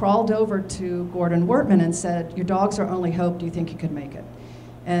crawled over to Gordon Wortman and said, "Your dog's our only hope, do you think you could make it?"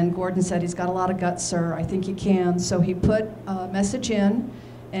 And Gordon said, "He's got a lot of guts, sir, I think he can." So he put a message in,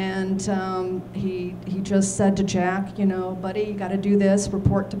 and he just said to Jack, "You know, buddy, you got to do this,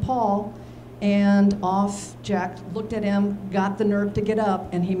 report to Paul." And off Jack looked at him, got the nerve to get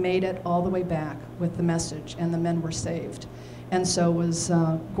up, and he made it all the way back with the message, and the men were saved. And so was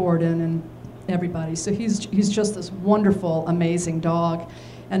Gordon and everybody. So he's just this wonderful, amazing dog.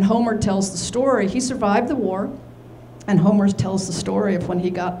 And Homer tells the story. He survived the war, and Homer tells the story of when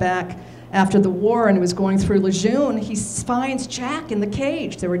he got back after the war and he was going through Lejeune. He finds Jack in the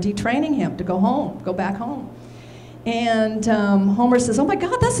cage. They were detraining him to go back home. And Homer says, "Oh my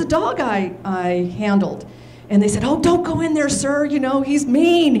God, that's the dog I handled." And they said, "Oh, don't go in there, sir. You know, he's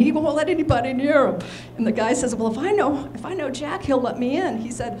mean. He won't let anybody near him." And the guy says, "Well, if I know Jack, he'll let me in."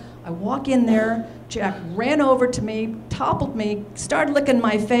 He said, "I walk in there. Jack ran over to me, toppled me, started licking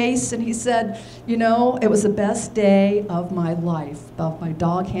my face, and he said, you know, it was the best day of my life, of my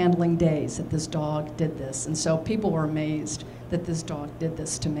dog handling days, that this dog did this." And so people were amazed that this dog did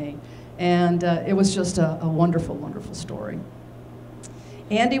this to me. And it was just a wonderful, wonderful story.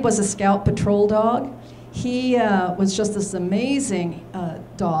 Andy was a scout patrol dog. He was just this amazing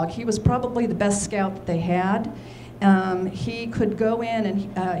dog. He was probably the best scout that they had. He could go in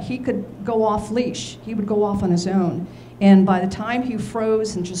and he could go off leash. He would go off on his own. And by the time he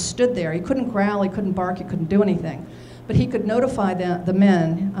froze and just stood there, he couldn't growl, he couldn't bark, he couldn't do anything. But he could notify the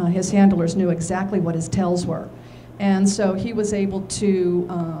men. His handlers knew exactly what his tells were. And so he was able to,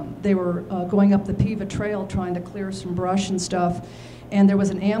 they were going up the Piva Trail trying to clear some brush and stuff. And there was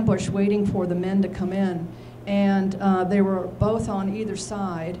an ambush waiting for the men to come in. And they were both on either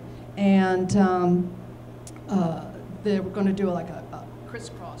side. And they were going to do like a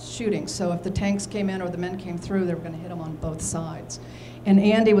crisscross shooting. So if the tanks came in or the men came through, they were going to hit them on both sides. And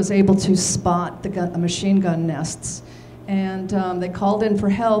Andy was able to spot the machine gun nests. And they called in for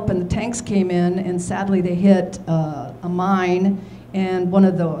help, and the tanks came in, and sadly they hit a mine, and one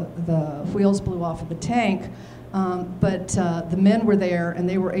of the wheels blew off of the tank. But the men were there, and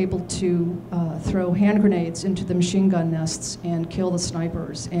they were able to throw hand grenades into the machine gun nests and kill the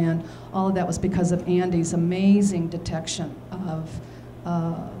snipers. And all of that was because of Andy's amazing detection of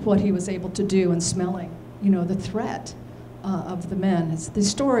what he was able to do and smelling, you know, the threat of the men. The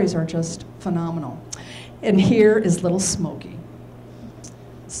stories are just phenomenal. And here is little Smokey.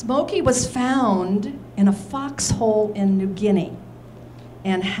 Smokey was found in a foxhole in New Guinea.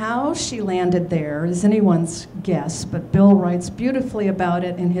 And how she landed there is anyone's guess, but Bill writes beautifully about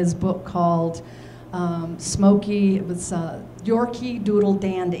it in his book called Smokey. It was Yorkie Doodle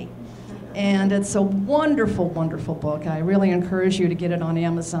Dandy. And it's a wonderful, wonderful book. I really encourage you to get it on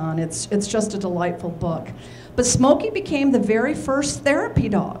Amazon. It's just a delightful book. But Smokey became the very first therapy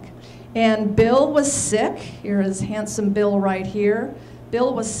dog. And Bill was sick. Here is handsome Bill right here.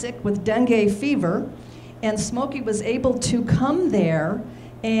 Bill was sick with dengue fever. And Smokey was able to come there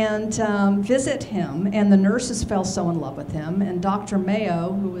and visit him, and the nurses fell so in love with him. And Dr.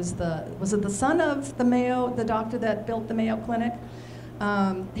 Mayo, who was it the son of the Mayo, the doctor that built the Mayo Clinic?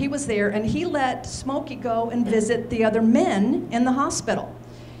 He was there, and he let Smokey go and visit the other men in the hospital.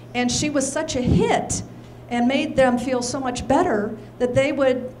 And she was such a hit and made them feel so much better that they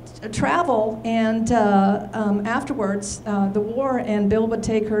would travel, and afterwards, the war, and Bill would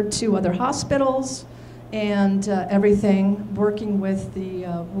take her to other hospitals and everything, working with the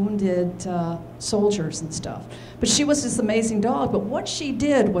wounded soldiers and stuff. But she was this amazing dog, but what she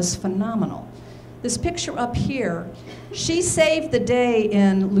did was phenomenal. This picture up here, she saved the day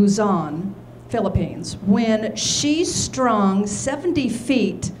in Luzon, Philippines, when she strung 70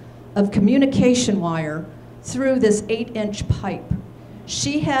 feet of communication wire through this 8-inch pipe.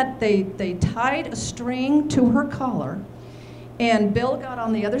 They tied a string to her collar, and Bill got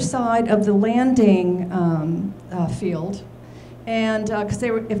on the other side of the landing field, and because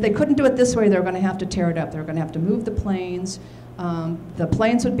if they couldn't do it this way, they were going to have to tear it up. They were going to have to move the planes. The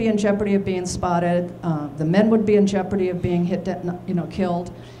planes would be in jeopardy of being spotted. The men would be in jeopardy of being hit,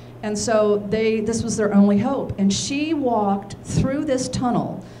 killed. And so this was their only hope. And she walked through this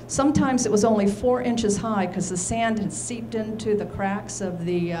tunnel. Sometimes it was only 4 inches high because the sand had seeped into the cracks of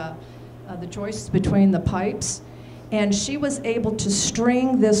the joists between the pipes. And she was able to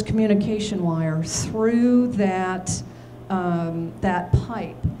string this communication wire through that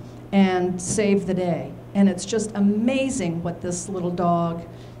pipe and save the day. And it's just amazing what this little dog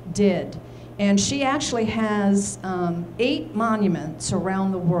did. And she actually has 8 monuments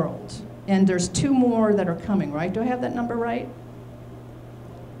around the world. And there's 2 more that are coming, right? Do I have that number right?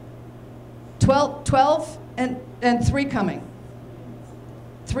 12 and 3 coming.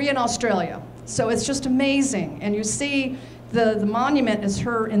 3 in Australia. So it's just amazing. And you see the monument is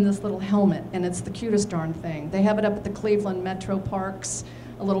her in this little helmet, and it's the cutest darn thing. They have it up at the Cleveland Metro Parks,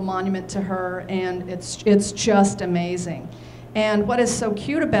 a little monument to her, and it's just amazing. And what is so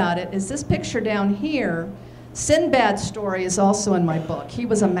cute about it is this picture down here. Sinbad's story is also in my book. He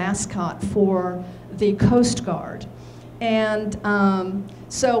was a mascot for the Coast Guard. And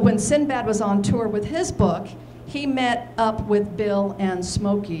so when Sinbad was on tour with his book, he met up with Bill and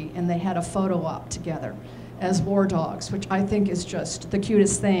Smokey, and they had a photo op together as war dogs, which I think is just the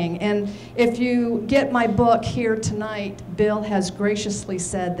cutest thing. And if you get my book here tonight, Bill has graciously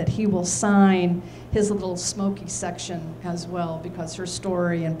said that he will sign his little Smokey section as well, because her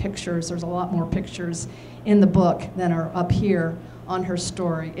story and pictures, there's a lot more pictures in the book than are up here on her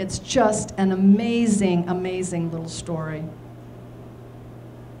story. It's just an amazing, amazing little story.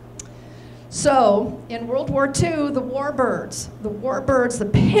 So, in World War II, the warbirds, the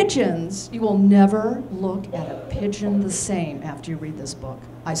pigeons, you will never look at a pigeon the same after you read this book.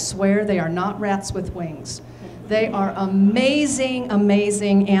 I swear they are not rats with wings. They are amazing,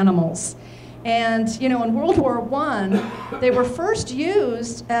 amazing animals. And, you know, in World War I, they were first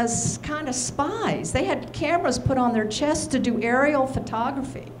used as kind of spies. They had cameras put on their chests to do aerial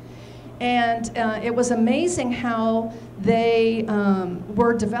photography. And it was amazing how they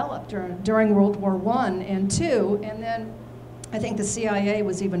were developed during World War I and II. And then I think the CIA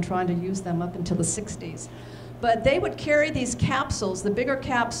was even trying to use them up until the 60s. But they would carry these capsules. The bigger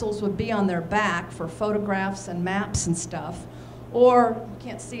capsules would be on their back for photographs and maps and stuff. Or, you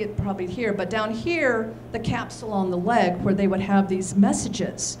can't see it probably here, but down here, the capsule on the leg where they would have these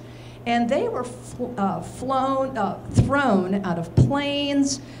messages. And they were thrown out of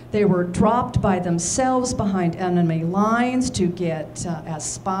planes. They were dropped by themselves behind enemy lines to get, as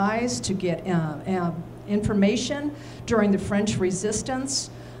spies, to get information during the French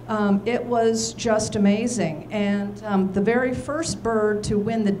resistance. It was just amazing. And the very first bird to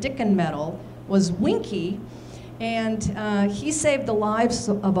win the Dickon Medal was Winky. And he saved the lives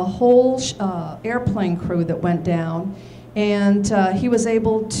of a whole airplane crew that went down. And he was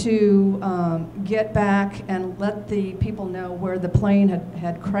able to get back and let the people know where the plane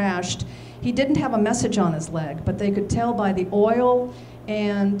had crashed. He didn't have a message on his leg, but they could tell by the oil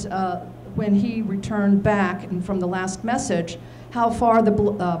and when he returned back and from the last message how far the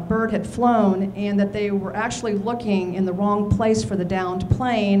bird had flown, and that they were actually looking in the wrong place for the downed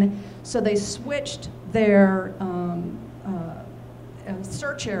plane, so they switched their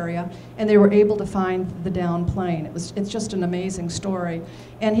search area, and they were able to find the downed plane. It's just an amazing story.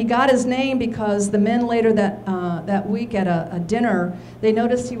 And he got his name because the men later that week at a dinner, they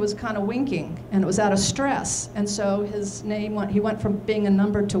noticed he was kind of winking, and it was out of stress. And so his name he went from being a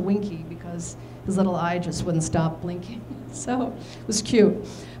number to Winky because his little eye just wouldn't stop blinking. So it was cute.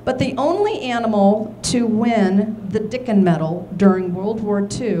 But the only animal to win the Dickon Medal during World War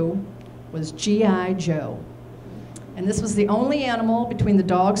II was G.I. Joe. And this was the only animal between the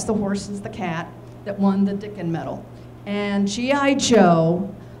dogs, the horses, the cat that won the Dickon Medal. And G.I.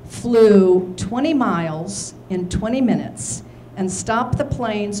 Joe flew 20 miles in 20 minutes and stopped the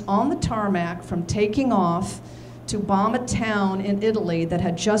planes on the tarmac from taking off to bomb a town in Italy that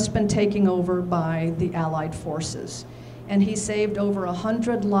had just been taken over by the Allied forces. And he saved over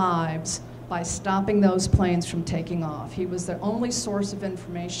 100 lives by stopping those planes from taking off. He was the only source of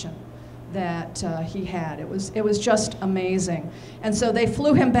information that he had. It was just amazing. And so they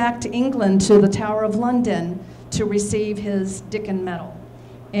flew him back to England, to the Tower of London, to receive his Dickon Medal.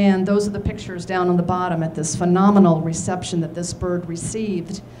 And those are the pictures down on the bottom at this phenomenal reception that this bird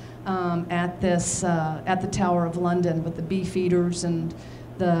received at the Tower of London with the beefeaters and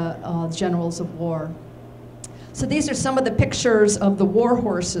the generals of war. So these are some of the pictures of the war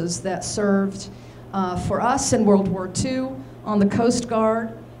horses that served for us in World War II on the Coast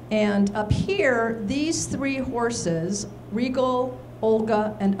Guard. And up here, these three horses, Regal,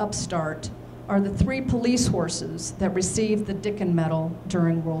 Olga, and Upstart, are the three police horses that received the Dickon Medal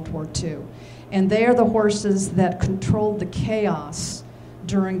during World War II. And they are the horses that controlled the chaos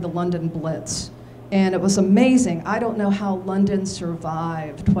during the London Blitz. And it was amazing. I don't know how London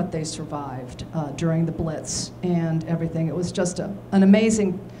survived what they survived during the Blitz and everything. It was just an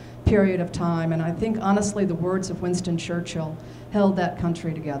amazing period of time. And I think, honestly, the words of Winston Churchill held that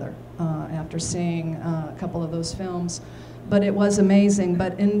country together after seeing a couple of those films. But it was amazing.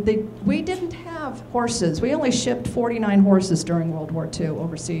 But we didn't have horses. We only shipped 49 horses during World War II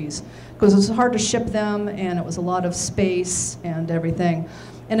overseas because it was hard to ship them, and it was a lot of space and everything.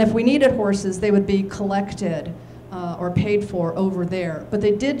 And if we needed horses, they would be collected or paid for over there. But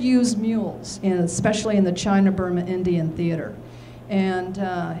they did use mules, especially in the China-Burma Indian Theater. And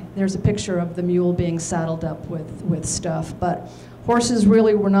there's a picture of the mule being saddled up with stuff. But horses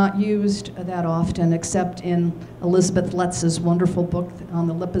really were not used that often, except in Elizabeth Letz's wonderful book on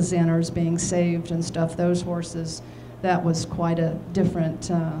the Lipizaners being saved and stuff. Those horses that was quite a different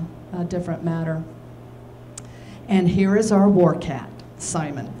matter. And here is our war cat,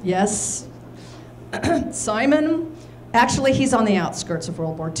 Simon. Yes, Simon, actually he's on the outskirts of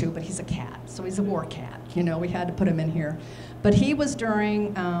World War II, but he's a cat, so he's a war cat. You know, we had to put him in here. But he was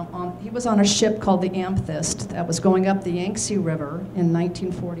he was on a ship called the Amethyst that was going up the Yangtze River in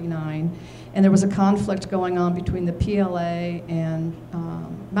 1949, and there was a conflict going on between the PLA and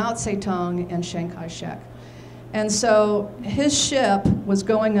Mao Zedong and Chiang Kai-shek. And so his ship was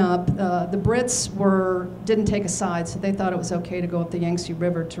going up. The Brits didn't take a side, so they thought it was okay to go up the Yangtze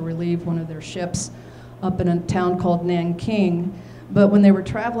River to relieve one of their ships up in a town called Nanking. But when they were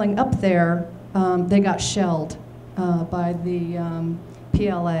traveling up there, they got shelled by the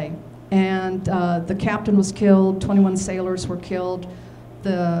PLA. And the captain was killed, 21 sailors were killed,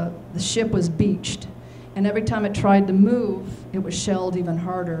 the ship was beached. And every time it tried to move, it was shelled even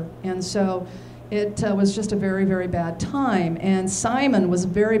harder. And so it was just a very, very bad time. And Simon was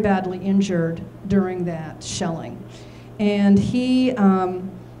very badly injured during that shelling. And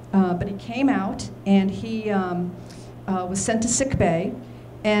but he came out and he was sent to sick bay.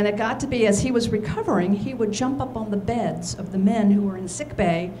 And it got to be, as he was recovering, he would jump up on the beds of the men who were in sick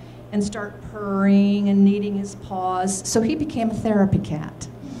bay and start purring and kneading his paws. So he became a therapy cat.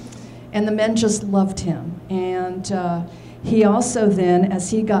 And the men just loved him. And he also then, as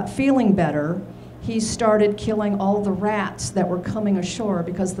he got feeling better, he started killing all the rats that were coming ashore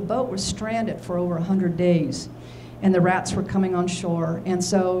because the boat was stranded for over 100 days. And the rats were coming on shore. And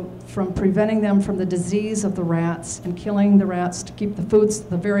so from preventing them from the disease of the rats and killing the rats to keep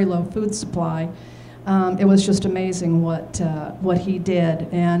the very low food supply, it was just amazing what he did.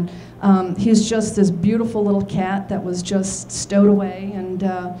 And he's just this beautiful little cat that was just stowed away and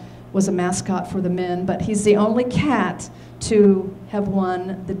was a mascot for the men. But he's the only cat to have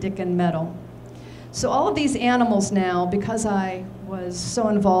won the Dickon Medal. So all of these animals now, because I was so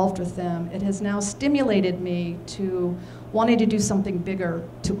involved with them, it has now stimulated me to wanting to do something bigger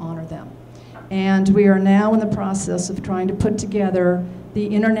to honor them. And we are now in the process of trying to put together the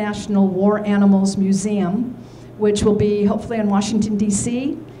International War Animals Museum, which will be hopefully in Washington,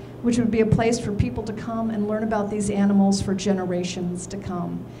 D.C., which would be a place for people to come and learn about these animals for generations to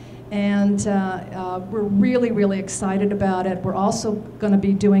come. And we're really, really excited about it. We're also going to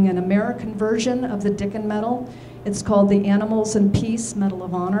be doing an American version of the Dickon Medal. It's called the Animals and Peace Medal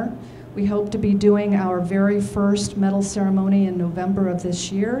of Honor. We hope to be doing our very first medal ceremony in November of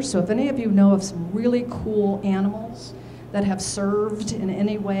this year. So if any of you know of some really cool animals that have served in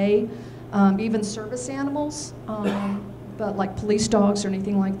any way, even service animals, but like police dogs or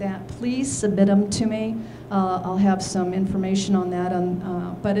anything like that, please submit them to me. I'll have some information on that.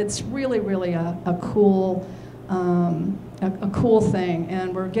 But it's really, really a cool thing,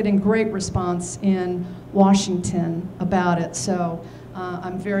 and we're getting great response in Washington about it. So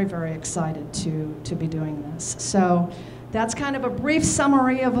I'm very, very excited to be doing this. So that's kind of a brief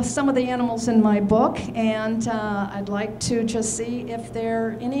summary of some of the animals in my book, and I'd like to just see if there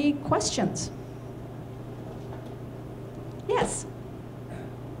are any questions. Yes?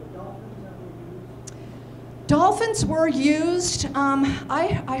 Dolphins were used.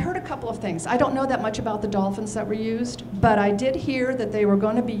 I heard a couple of things. I don't know that much about the dolphins that were used, but I did hear that they were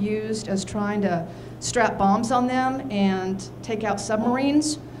going to be used as trying to strap bombs on them and take out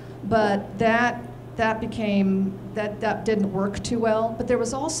submarines, but that didn't work too well. But there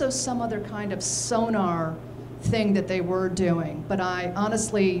was also some other kind of sonar thing that they were doing, but I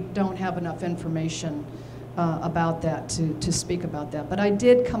honestly don't have enough information about that to speak about that. But I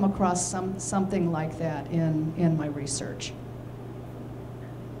did come across something like that in my research.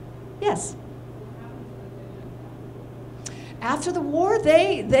 Yes? After the war,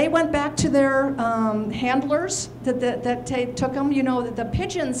 they went back to their handlers that took them. You know, the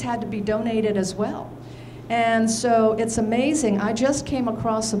pigeons had to be donated as well. And so it's amazing. I just came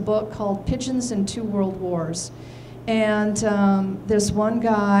across a book called Pigeons in Two World Wars. And there's one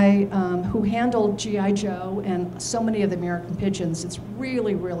guy who handled G.I. Joe and so many of the American pigeons. It's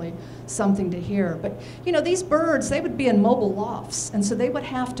really, really something to hear. But, you know, these birds, they would be in mobile lofts. And so they would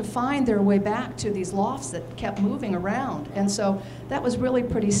have to find their way back to these lofts that kept moving around. And so that was really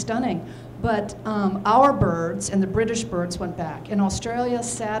pretty stunning. But our birds and the British birds went back. In Australia,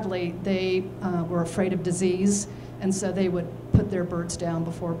 sadly, they were afraid of disease. And so they would put their birds down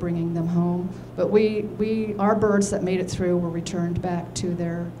before bringing them home. But our birds that made it through were returned back to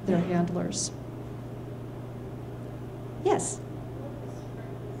their handlers. Yes?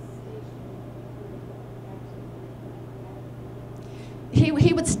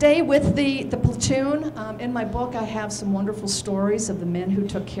 he would stay with the platoon. In my book, I have some wonderful stories of the men who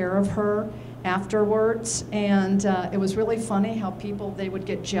took care of her afterwards, and it was really funny how they would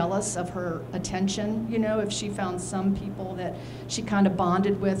get jealous of her attention, you know, if she found some people that she kind of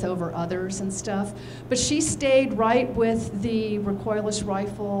bonded with over others and stuff. But she stayed right with the recoilless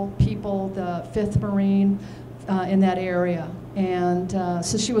rifle people, the 5th Marine, in that area, and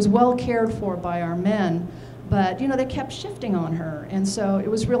so she was well cared for by our men. But you know, they kept shifting on her, and so it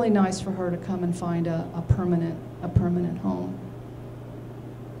was really nice for her to come and find a permanent home.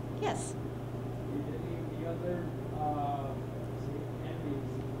 Yes. The other enemies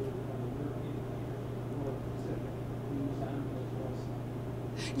more specific use animals also?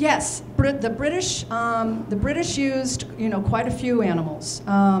 Yes, the British used, you know, quite a few animals.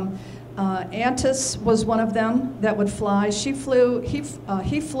 Antis was one of them that would fly. He flew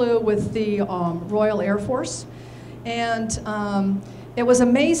with the Royal Air Force, and it was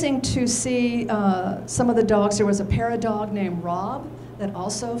amazing to see some of the dogs. There was a paradog named Rob that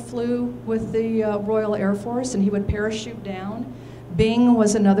also flew with the Royal Air Force, and he would parachute down. Bing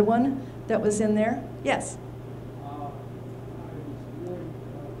was another one that was in there. Yes?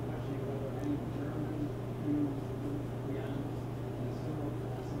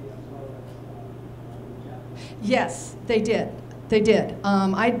 Yes, they did. They did.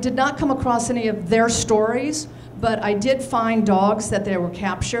 I did not come across any of their stories, but I did find dogs that they were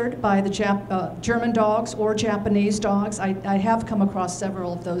captured by the German dogs or Japanese dogs. I have come across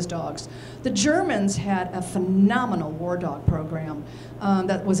several of those dogs. The Germans had a phenomenal war dog program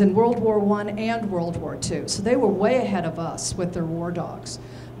that was in World War I and World War II. So they were way ahead of us with their war dogs.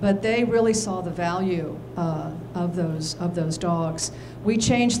 But they really saw the value of those dogs. We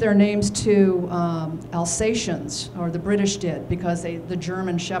changed their names to Alsatians, or the British did, because the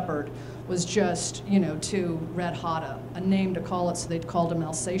German Shepherd was just, you know, too red hot a name to call it, so they'd called them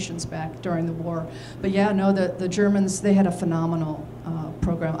Alsatians back during the war. But yeah, no, the Germans, they had a phenomenal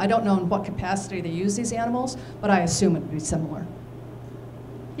program. I don't know in what capacity they use these animals, but I assume it would be similar.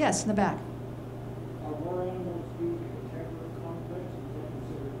 Yes, in the back.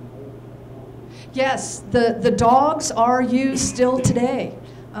 Yes, the dogs are used still today.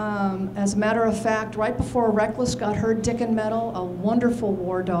 As a matter of fact, right before Reckless got her Dickin Medal, a wonderful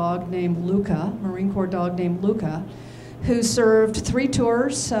war dog named Luca, Marine Corps dog named Luca, who served 3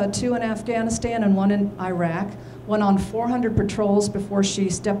 tours, 2 in Afghanistan and 1 in Iraq, went on 400 patrols before she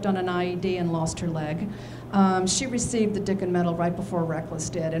stepped on an IED and lost her leg. She received the Dickin Medal right before Reckless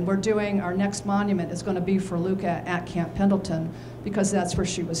did, and we're doing, our next monument is going to be for Luca at Camp Pendleton, because that's where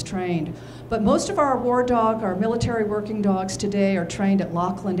she was trained. But most of our war dog, our military working dogs today are trained at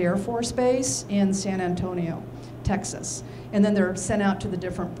Laughlin Air Force Base in San Antonio, Texas. And then they're sent out to the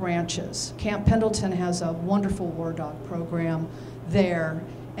different branches. Camp Pendleton has a wonderful war dog program there.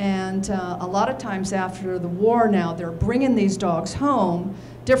 And a lot of times after the war now, they're bringing these dogs home,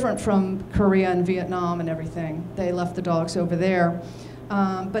 different from Korea and Vietnam and everything. They left the dogs over there.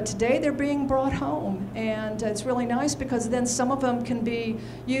 But today they're being brought home, and it's really nice because then some of them can be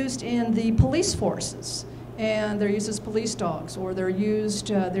used in the police forces, and they're used as police dogs, or they're used,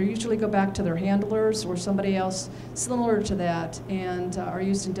 they usually go back to their handlers or somebody else similar to that, and are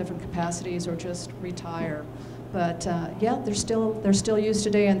used in different capacities or just retire. But yeah, they're still used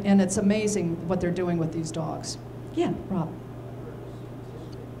today, and it's amazing what they're doing with these dogs. Yeah, Rob.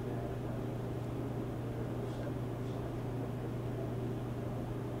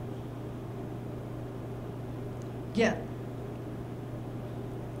 Yeah.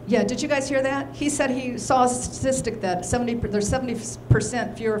 Yeah, did you guys hear that? He said he saw a statistic that there's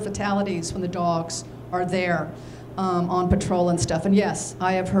 70% fewer fatalities when the dogs are there on patrol and stuff. And yes,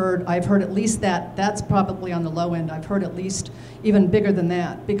 I've heard at least that. That's probably on the low end. I've heard at least even bigger than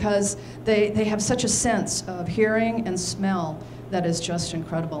that, because they have such a sense of hearing and smell that is just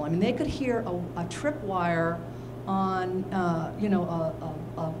incredible. I mean, they could hear a tripwire on, you know,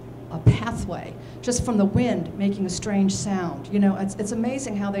 a pathway just from the wind making a strange sound. You know, it's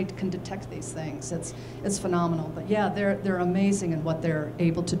amazing how they can detect these things. It's phenomenal. But yeah, they're amazing in what they're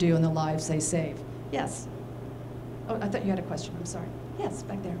able to do and the lives they save. Yes. Oh, I thought you had a question. I'm sorry. Yes,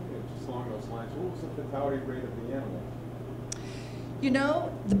 back there. Yeah, just along those lines, what was the fatality rate of the animals? You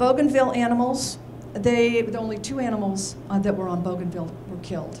know, the Bougainville animals, the only 2 animals that were on Bougainville were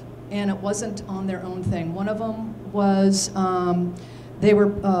killed, and it wasn't on their own thing. One of them was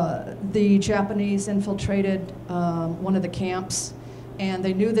the Japanese infiltrated one of the camps, and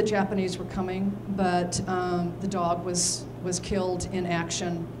they knew the Japanese were coming, but the dog was killed in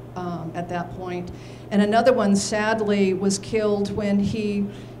action at that point. And another one, sadly, was killed when he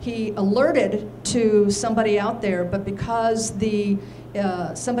alerted to somebody out there, but because the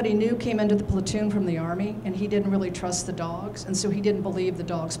somebody new came into the platoon from the Army, and he didn't really trust the dogs, and so he didn't believe the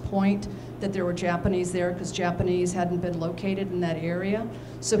dogs' point that there were Japanese there because Japanese hadn't been located in that area.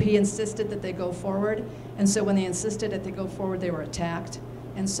 So he insisted that they go forward, and so when they insisted that they go forward, they were attacked,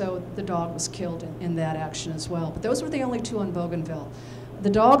 and so the dog was killed in that action as well. But those were the only two on Bougainville. The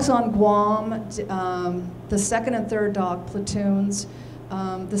dogs on Guam, the 2nd and 3rd dog platoons,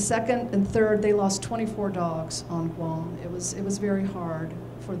 the 2nd and 3rd, they lost 24 dogs on Guam. It was very hard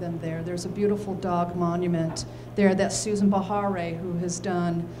for them there. There's a beautiful dog monument there that Susan Bahare, who has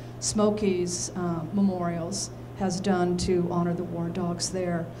done Smokey's memorials, has done to honor the war dogs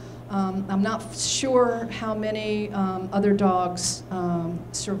there. I'm not sure how many other dogs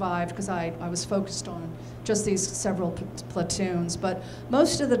survived because I was focused on just these several platoons, but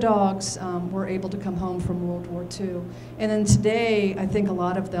most of the dogs were able to come home from World War II. And then today, I think a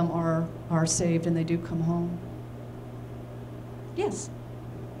lot of them are saved and they do come home. Yes?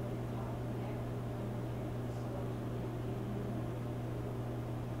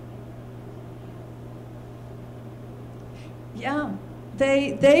 Yeah.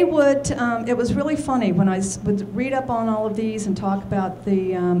 They would, it was really funny when I would read up on all of these and talk about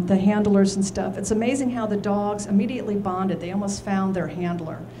the handlers and stuff. It's amazing how the dogs immediately bonded. They almost found their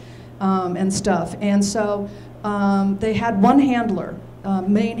handler and stuff. And so they had one handler,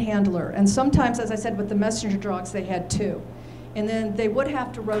 main handler. And sometimes, as I said, with the messenger dogs, they had two. And then they would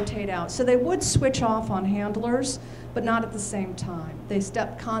have to rotate out. So they would switch off on handlers, but not at the same time. They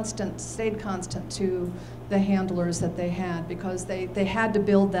stayed constant to the handlers that they had because they had to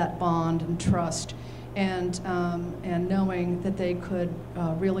build that bond and trust and knowing that they could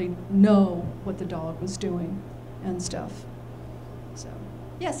really know what the dog was doing and stuff. So,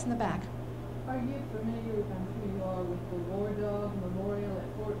 yes, in the back. Are you familiar with who you are with the War Dog Memorial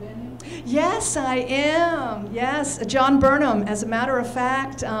at Fort Benning? Yes, I am. Yes, John Burnham. As a matter of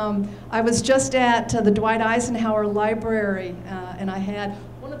fact, I was just at the Dwight Eisenhower Library, and I had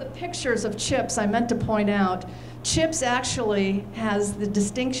one of the pictures of Chips. I meant to point out, Chips actually has the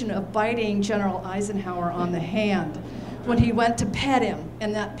distinction of biting General Eisenhower on the hand when he went to pet him.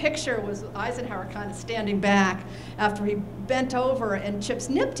 And that picture was Eisenhower kind of standing back after he bent over and Chips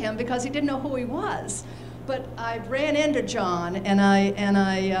nipped him because he didn't know who he was. But I ran into John and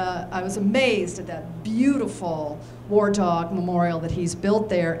I was amazed at that beautiful War Dog Memorial that he's built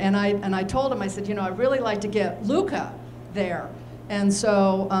there. And I told him, I said, you know, I'd really like to get Luca there. And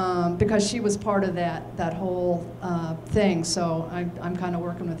so, because she was part of that whole thing, so I'm kind of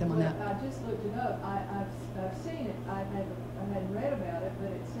working with him on that. I just looked it up. I've seen it. I hadn't read about it, but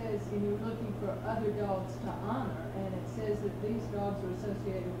it says you're looking for other dogs to honor, and it says that these dogs are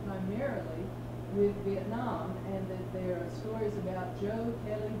associated primarily with Vietnam, and that there are stories about Joe,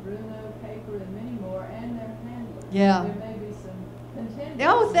 Kelly, Bruno, Paper, and many more, and their handlers. Yeah. There may be some contenders.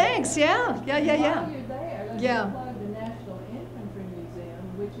 Oh, thanks. Yeah. While you're there, let's Yeah. plug the National Infantry Museum,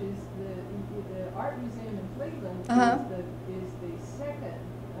 which is the art museum in Cleveland. Uh-huh. is the second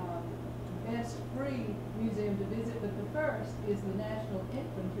best free museum to visit, but the first is the National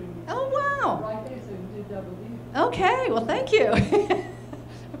Infantry Museum. Oh, wow. Right there, so you do double duty. Okay, well, thank you.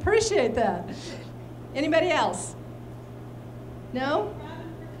 Appreciate that. Anybody else? No?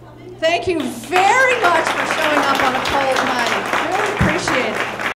 Thank you very much for showing up on a cold night. Really appreciate it.